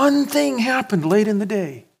this one thing happened late in the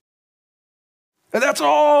day. And that's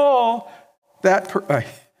all that I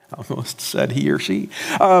almost said he or she.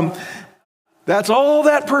 That's all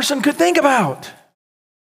that person could think about.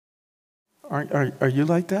 Are you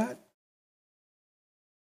like that?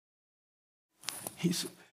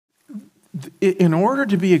 In order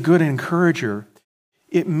to be a good encourager,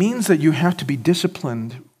 it means that you have to be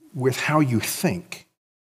disciplined with how you think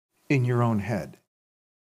in your own head.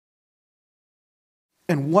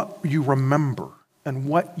 And what you remember, and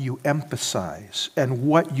what you emphasize, and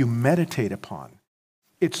what you meditate upon.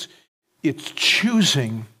 It's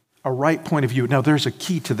choosing a right point of view. Now, there's a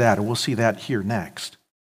key to that, and we'll see that here next.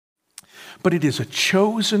 But it is a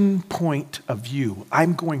chosen point of view.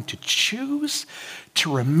 I'm going to choose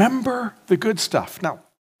to remember the good stuff. Now,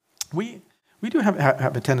 we do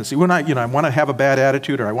have a tendency, when I want to have a bad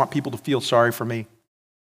attitude, or I want people to feel sorry for me,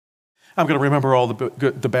 I'm going to remember all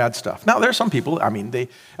the bad stuff. Now, there are some people,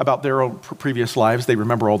 about their own previous lives, they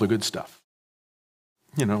remember all the good stuff.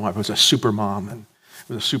 I was a super mom, and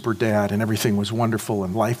I was a super dad, and everything was wonderful,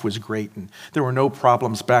 and life was great, and there were no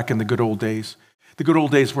problems back in the good old days. The good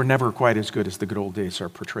old days were never quite as good as the good old days are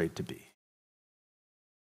portrayed to be.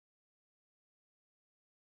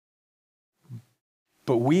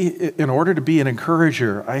 But in order to be an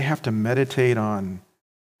encourager, I have to meditate on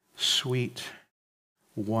sweet,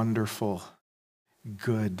 wonderful,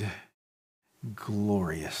 good,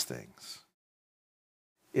 glorious things.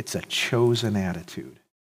 It's a chosen attitude.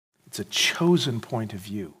 It's a chosen point of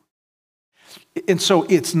view. And so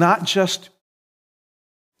it's not just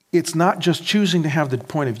choosing to have the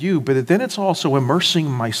point of view, but then it's also immersing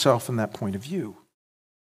myself in that point of view.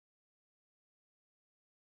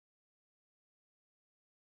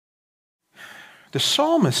 The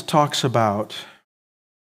psalmist talks about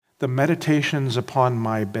the meditations upon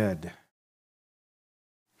my bed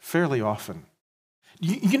fairly often.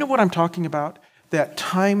 You know what I'm talking about? That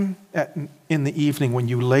time in the evening when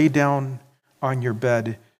you lay down on your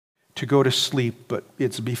bed to go to sleep, but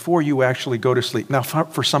it's before you actually go to sleep. Now,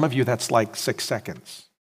 for some of you, that's like 6 seconds.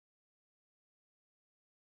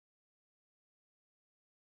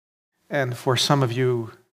 And for some of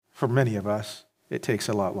you, for many of us, it takes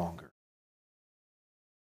a lot longer.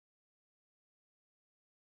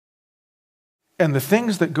 And the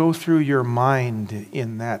things that go through your mind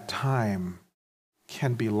in that time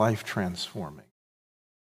can be life-transforming.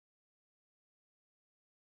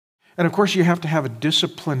 And of course, you have to have a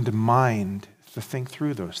disciplined mind to think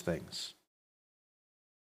through those things.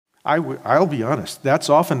 I'll be honest, that's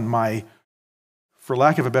often for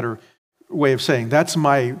lack of a better way of saying, that's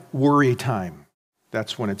my worry time.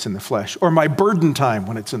 That's when it's in the flesh. Or my burden time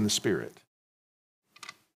when it's in the spirit.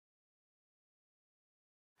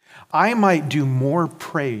 I might do more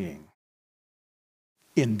praying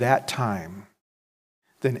in that time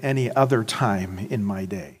than any other time in my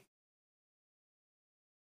day.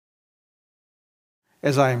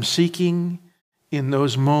 As I am seeking in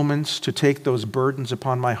those moments to take those burdens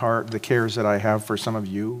upon my heart, the cares that I have for some of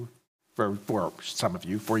you,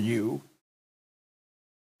 for you,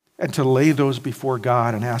 and to lay those before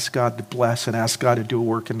God and ask God to bless and ask God to do a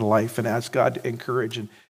work in life and ask God to encourage and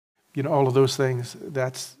all of those things,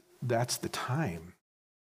 that's the time.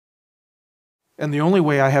 And the only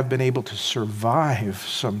way I have been able to survive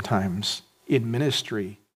sometimes in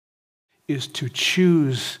ministry is to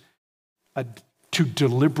choose to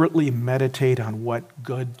deliberately meditate on what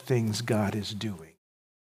good things God is doing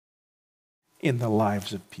in the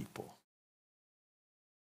lives of people.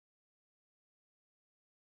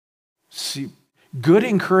 See, good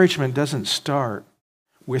encouragement doesn't start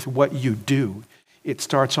with what you do. It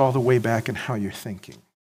starts all the way back in how you're thinking.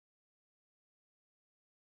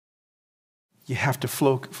 You have to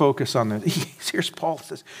focus on that. Here's Paul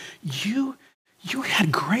says, you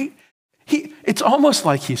had great... It's almost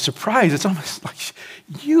like he's surprised. It's almost like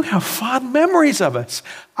you have fond memories of us.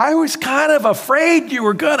 I was kind of afraid you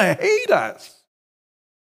were going to hate us.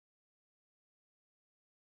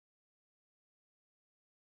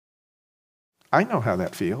 I know how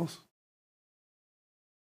that feels.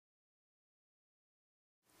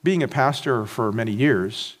 Being a pastor for many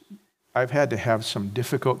years, I've had to have some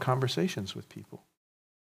difficult conversations with people.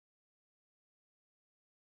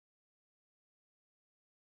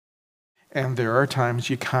 And there are times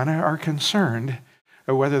you kind of are concerned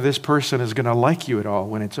of whether this person is going to like you at all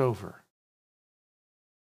when it's over.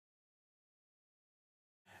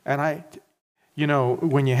 And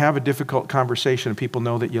when you have a difficult conversation, people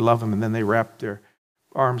know that you love them, and then they wrap their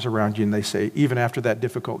arms around you and they say, even after that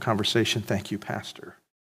difficult conversation, thank you, Pastor.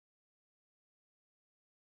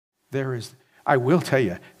 I will tell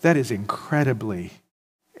you, that is incredibly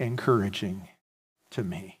encouraging to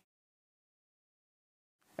me.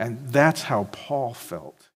 And that's how Paul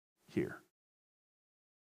felt here.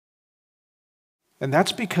 And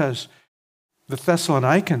that's because the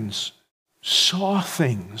Thessalonians saw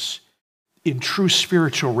things in true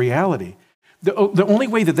spiritual reality The only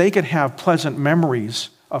way that they could have pleasant memories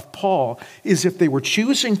of Paul is if they were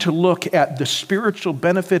choosing to look at the spiritual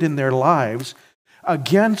benefit in their lives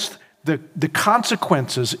against the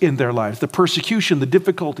consequences in their lives, the persecution, the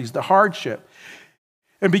difficulties, the hardship,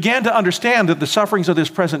 and began to understand that the sufferings of this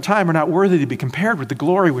present time are not worthy to be compared with the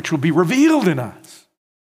glory which will be revealed in us.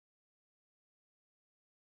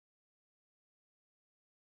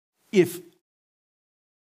 If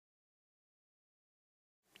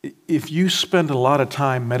you spend a lot of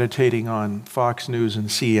time meditating on Fox News and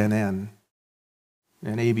CNN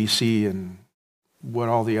and ABC and what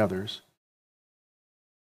all the others,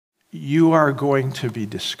 you are going to be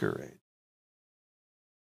discouraged.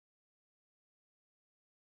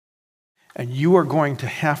 And you are going to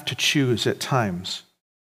have to choose at times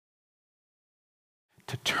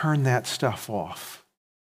to turn that stuff off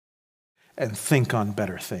and think on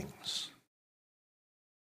better things.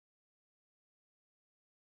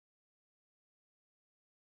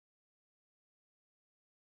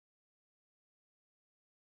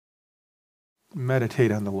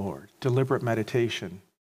 Meditate on the Lord. Deliberate meditation.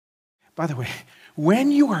 By the way,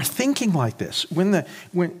 when you are thinking like this,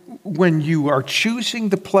 when you are choosing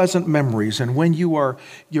the pleasant memories and when you're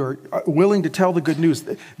willing to tell the good news,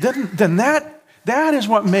 then that is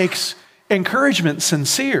what makes encouragement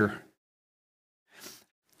sincere.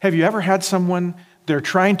 Have you ever had someone, they're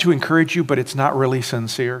trying to encourage you, but it's not really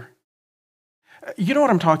sincere? You know what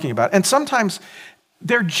I'm talking about. And sometimes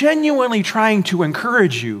they're genuinely trying to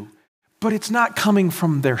encourage you, but it's not coming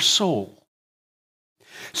from their soul.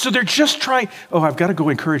 So they're just trying, I've got to go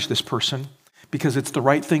encourage this person because it's the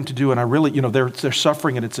right thing to do. And I really, they're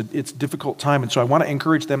suffering and it's a difficult time. And so I want to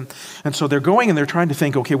encourage them. And so they're going and they're trying to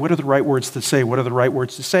think, okay, what are the right words to say? What are the right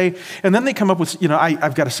words to say? And then they come up with,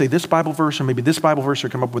 I've got to say this Bible verse or maybe this Bible verse or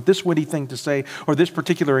come up with this witty thing to say or this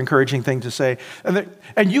particular encouraging thing to say.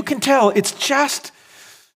 And you can tell it's just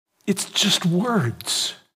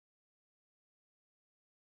words.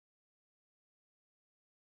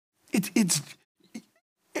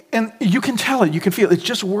 And you can tell it, you can feel it. It's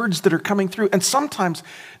just words that are coming through. And sometimes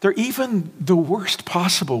they're even the worst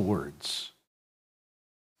possible words.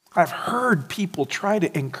 I've heard people try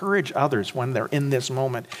to encourage others when they're in this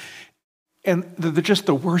moment. And they're just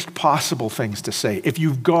the worst possible things to say. If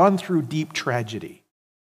you've gone through deep tragedy,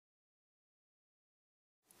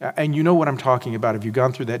 and you know what I'm talking about, if you've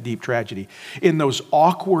gone through that deep tragedy, in those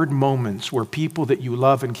awkward moments where people that you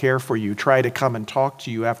love and care for you try to come and talk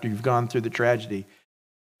to you after you've gone through the tragedy,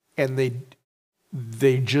 and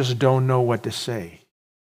they just don't know what to say.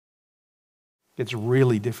 It's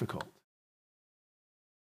really difficult.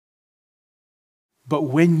 But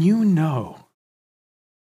when you know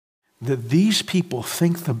that these people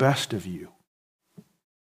think the best of you,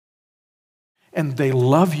 and they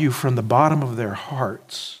love you from the bottom of their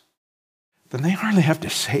hearts, then they hardly have to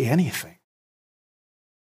say anything.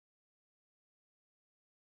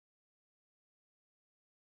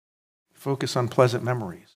 Focus on pleasant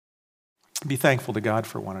memories. Be thankful to God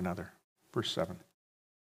for one another. Verse 7.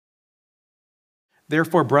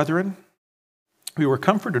 Therefore, brethren, we were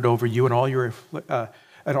comforted over you in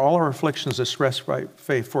all our afflictions expressed by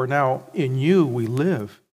faith. For now in you we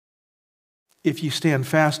live, if you stand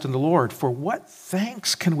fast in the Lord. For what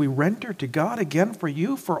thanks can we render to God again for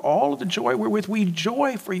you, for all of the joy wherewith we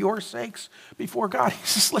joy for your sakes before God? He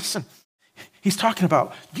says, listen, he's talking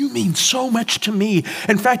about, you mean so much to me.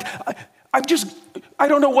 In fact, I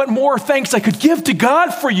don't know what more thanks I could give to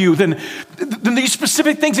God for you than these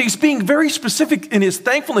specific things. He's being very specific in his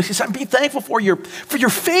thankfulness. He said, I'm being thankful for your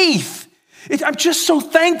faith. I'm just so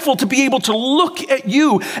thankful to be able to look at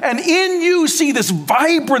you and in you see this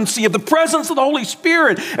vibrancy of the presence of the Holy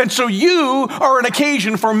Spirit. And so you are an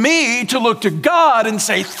occasion for me to look to God and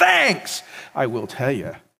say, thanks. I will tell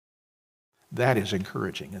you, that is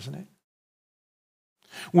encouraging, isn't it?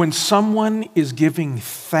 When someone is giving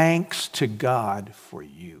thanks to God for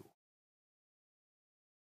you,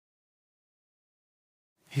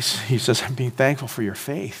 he says, I'm being thankful for your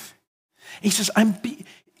faith. He says, I'm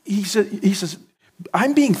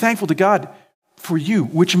being thankful to God for you,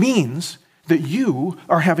 which means that you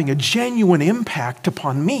are having a genuine impact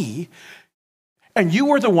upon me, and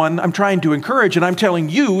you are the one I'm trying to encourage, and I'm telling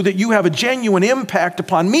you that you have a genuine impact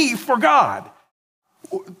upon me for God.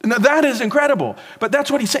 Now, that is incredible. But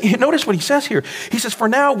that's what he said. Notice what he says here. He says, for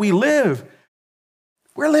now we live.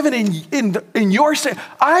 We're living in your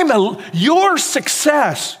your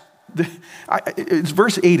success.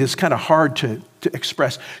 Verse 8 is kind of hard to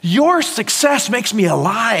express. Your success makes me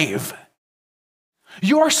alive.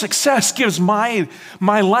 Your success gives my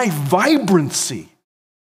life vibrancy.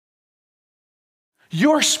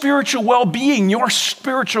 Your spiritual well-being, your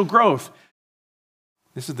spiritual growth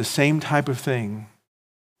This is the same type of thing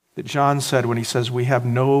that John said when he says we have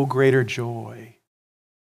no greater joy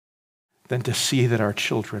than to see that our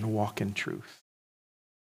children walk in truth.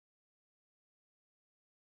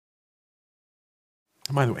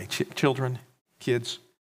 And by the way, children, kids,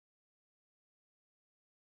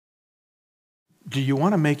 do you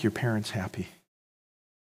want to make your parents happy?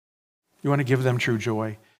 You want to give them true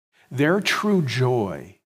joy? Their true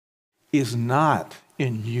joy is not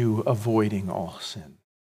in you avoiding all sin.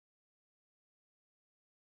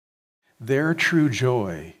 Their true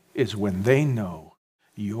joy is when they know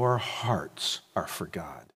your hearts are for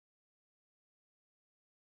God.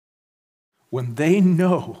 When they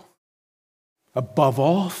know, above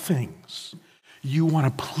all things, you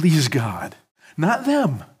want to please God. Not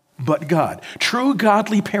them, but God. True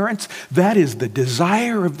godly parents, that is the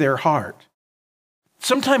desire of their heart.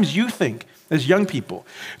 Sometimes you think, as young people,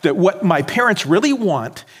 that what my parents really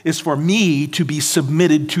want is for me to be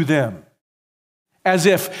submitted to them. As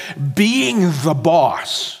if being the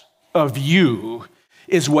boss of you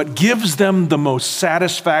is what gives them the most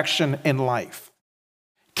satisfaction in life.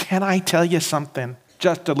 Can I tell you something?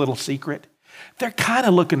 Just a little secret. They're kind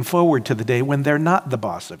of looking forward to the day when they're not the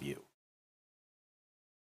boss of you.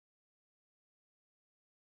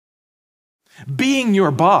 Being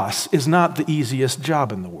your boss is not the easiest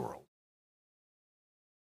job in the world.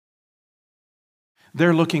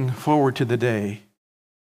 They're looking forward to the day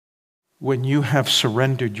when you have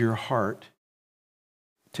surrendered your heart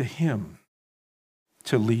to Him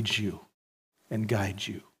to lead you and guide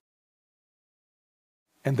you.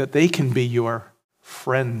 And that they can be your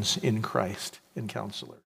friends in Christ and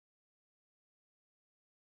counselor.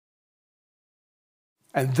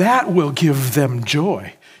 And that will give them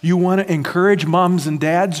joy. You want to encourage moms and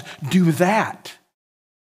dads? Do that.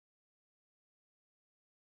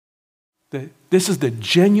 This is the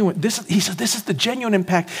genuine, he says, this is the genuine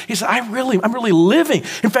impact. He said, I'm really living.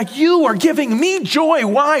 In fact, you are giving me joy.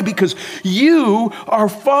 Why? Because you are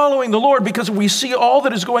following the Lord, because we see all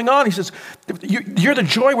that is going on. He says, you're the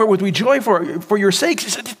joy wherewith we joy for your sakes. He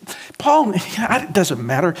said, Paul, it doesn't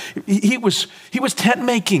matter. He was tent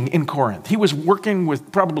making in Corinth. He was working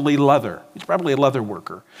with probably leather. He's probably a leather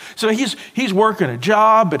worker. So he's working a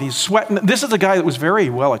job and he's sweating. This is a guy that was very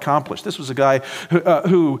well accomplished. This was a guy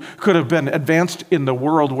who could have been advanced in the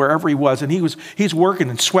world wherever he was, and he's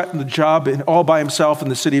working and sweating the job and all by himself in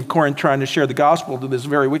the city of Corinth trying to share the gospel to this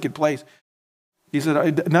very wicked place. He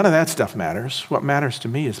said, none of that stuff matters. What matters to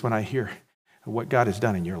me is when I hear what God has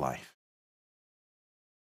done in your life.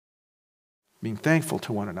 Being thankful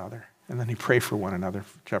to one another, and then he prayed for one another,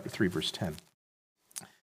 chapter 3, verse 10.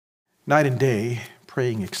 Night and day,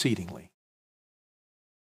 praying exceedingly.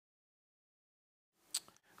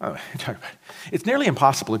 It's nearly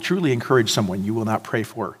impossible to truly encourage someone you do not pray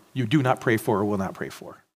for, or will not pray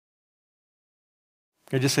for.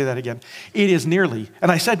 Can I just say that again? It is nearly,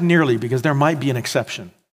 and I said nearly because there might be an exception.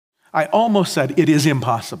 I almost said it is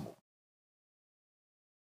impossible.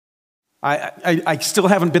 I still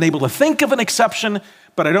haven't been able to think of an exception,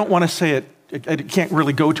 but I don't want to say it. I can't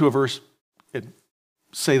really go to a verse and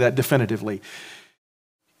say that definitively.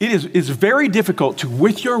 It is very difficult to,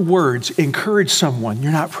 with your words, encourage someone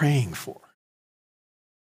you're not praying for.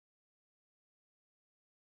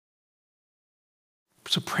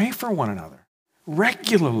 So pray for one another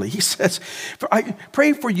regularly. He says, I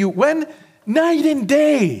pray for you when? Night and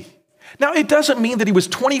day. Now, it doesn't mean that he was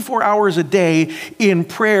 24 hours a day in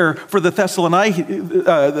prayer for the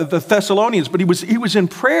Thessalonians, but he was in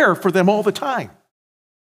prayer for them all the time.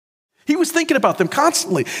 He was thinking about them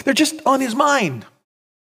constantly. They're just on his mind.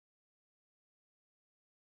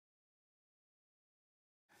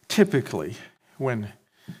 Typically, when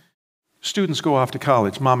students go off to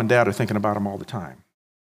college, mom and dad are thinking about them all the time.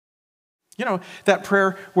 You know, that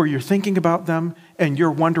prayer where you're thinking about them and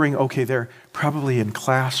you're wondering, okay, they're probably in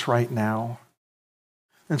class right now.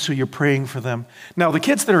 And so you're praying for them. Now, the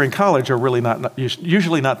kids that are in college are really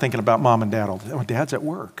usually not thinking about mom and dad all the time. Oh, dad's at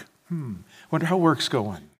work. Wonder how work's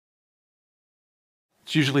going.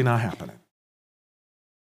 It's usually not happening.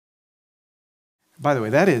 By the way,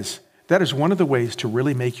 that is one of the ways to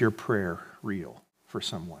really make your prayer real for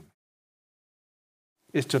someone,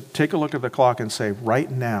 is to take a look at the clock and say,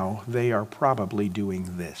 right now, they are probably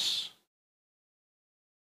doing this.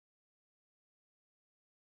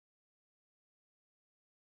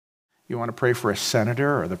 You want to pray for a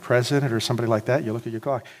senator or the president or somebody like that, you look at your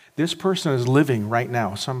clock. This person is living right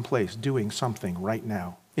now, someplace, doing something right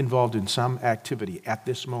now, involved in some activity at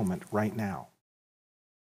this moment right now.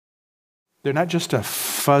 They're not just a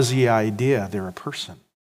fuzzy idea, they're a person.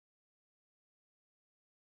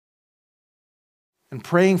 And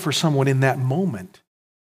praying for someone in that moment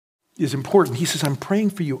is important. He says, I'm praying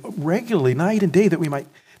for you regularly, night and day, that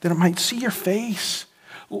I might see your face.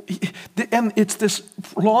 And it's this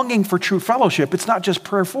longing for true fellowship. It's not just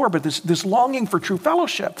prayer for, but this longing for true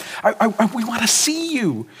fellowship. We want to see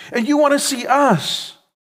you, and you want to see us.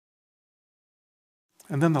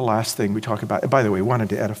 And then the last thing we talk about, by the way, wanted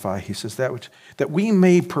to edify, he says, that we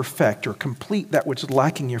may perfect or complete that which is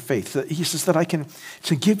lacking your faith. He says that I can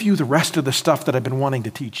to give you the rest of the stuff that I've been wanting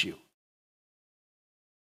to teach you.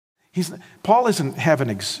 Paul isn't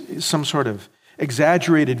having some sort of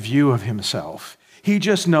exaggerated view of himself. He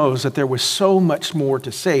just knows that there was so much more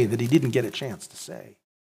to say that he didn't get a chance to say.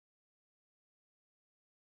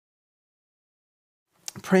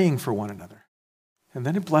 Praying for one another. And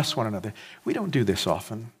then to bless one another. We don't do this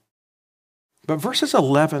often. But verses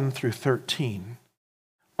 11 through 13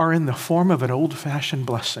 are in the form of an old-fashioned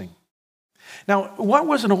blessing. Now, what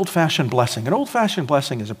was an old-fashioned blessing? An old-fashioned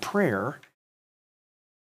blessing is a prayer,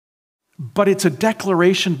 but it's a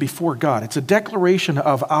declaration before God. It's a declaration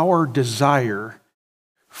of our desire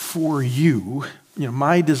for you,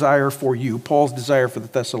 my desire for you, Paul's desire for the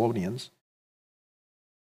Thessalonians,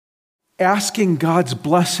 asking God's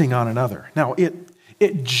blessing on another. Now,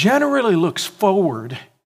 it generally looks forward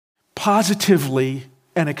positively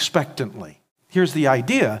and expectantly. Here's the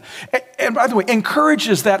idea. And by the way,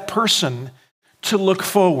 encourages that person to look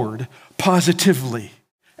forward positively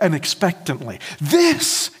and expectantly.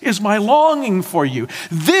 This is my longing for you.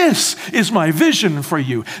 This is my vision for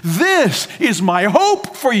you. This is my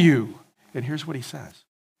hope for you. And here's what he says.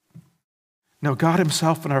 Now, God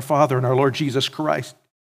himself and our Father and our Lord Jesus Christ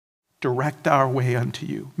direct our way unto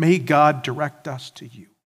you. May God direct us to you.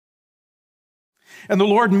 And the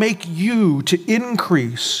Lord make you to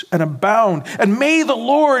increase and abound. And may the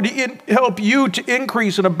Lord help you to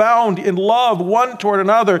increase and abound in love one toward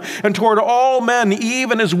another and toward all men,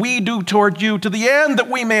 even as we do toward you, to the end that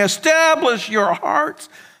we may establish your hearts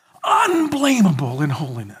unblameable in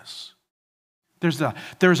holiness. There's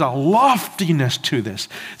a loftiness to this.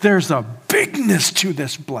 There's a bigness to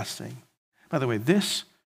this blessing. By the way, this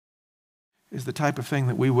is the type of thing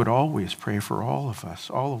that we would always pray for all of us,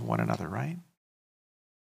 all of one another, right?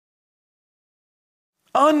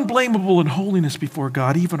 Unblameable in holiness before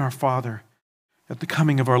God, even our Father, at the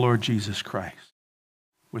coming of our Lord Jesus Christ,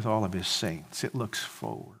 with all of his saints. It looks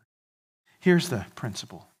forward. Here's the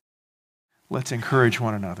principle. Let's encourage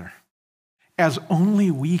one another, as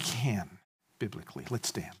only we can, biblically. Let's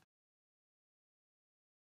stand.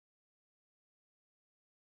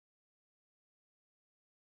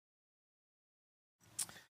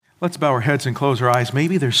 Let's bow our heads and close our eyes.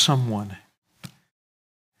 Maybe there's someone.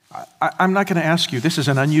 I'm not going to ask you. This is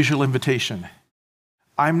an unusual invitation.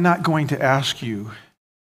 I'm not going to ask you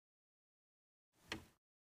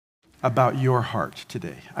about your heart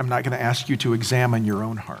today. I'm not going to ask you to examine your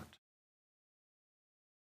own heart.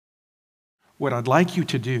 What I'd like you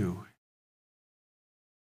to do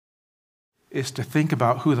is to think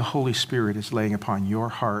about who the Holy Spirit is laying upon your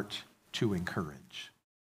heart to encourage.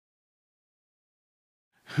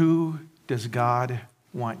 Who does God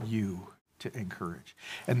want you to encourage?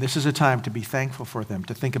 And this is a time to be thankful for them,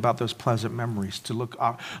 to think about those pleasant memories, to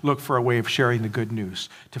look for a way of sharing the good news,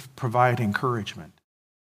 to provide encouragement.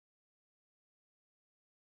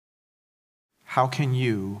 How can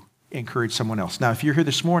you encourage someone else? Now, if you're here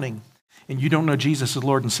this morning and you don't know Jesus as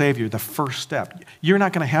Lord and Savior, the first step, you're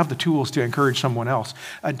not going to have the tools to encourage someone else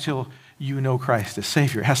until you know Christ as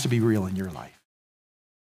Savior. It has to be real in your life.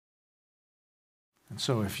 And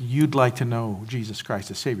so if you'd like to know Jesus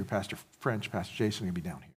Christ as Savior, Pastor French, Pastor Jason will be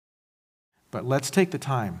down here. But let's take the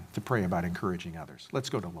time to pray about encouraging others. Let's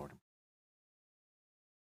go to the Lord.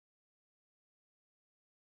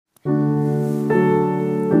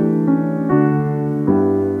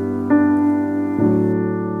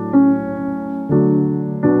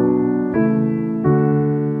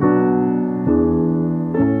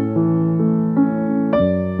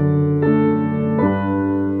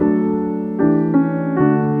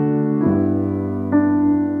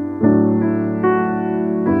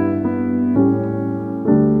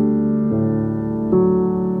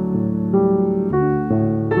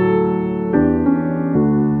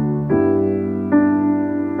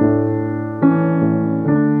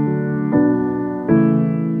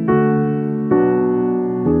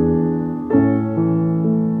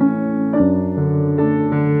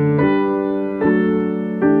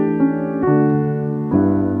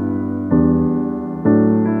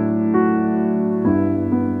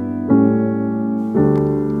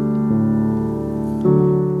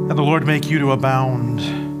 Make you to abound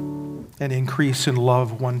and increase in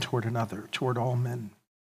love one toward another, toward all men,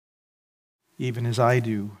 even as I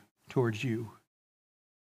do towards you.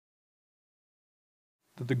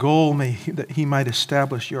 that the goal that he might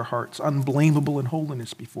establish your hearts unblameable in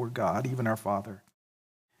holiness before God, even our Father,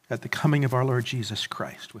 at the coming of our Lord Jesus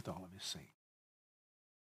Christ with all of his saints.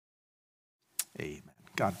 Amen.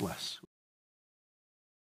 God bless.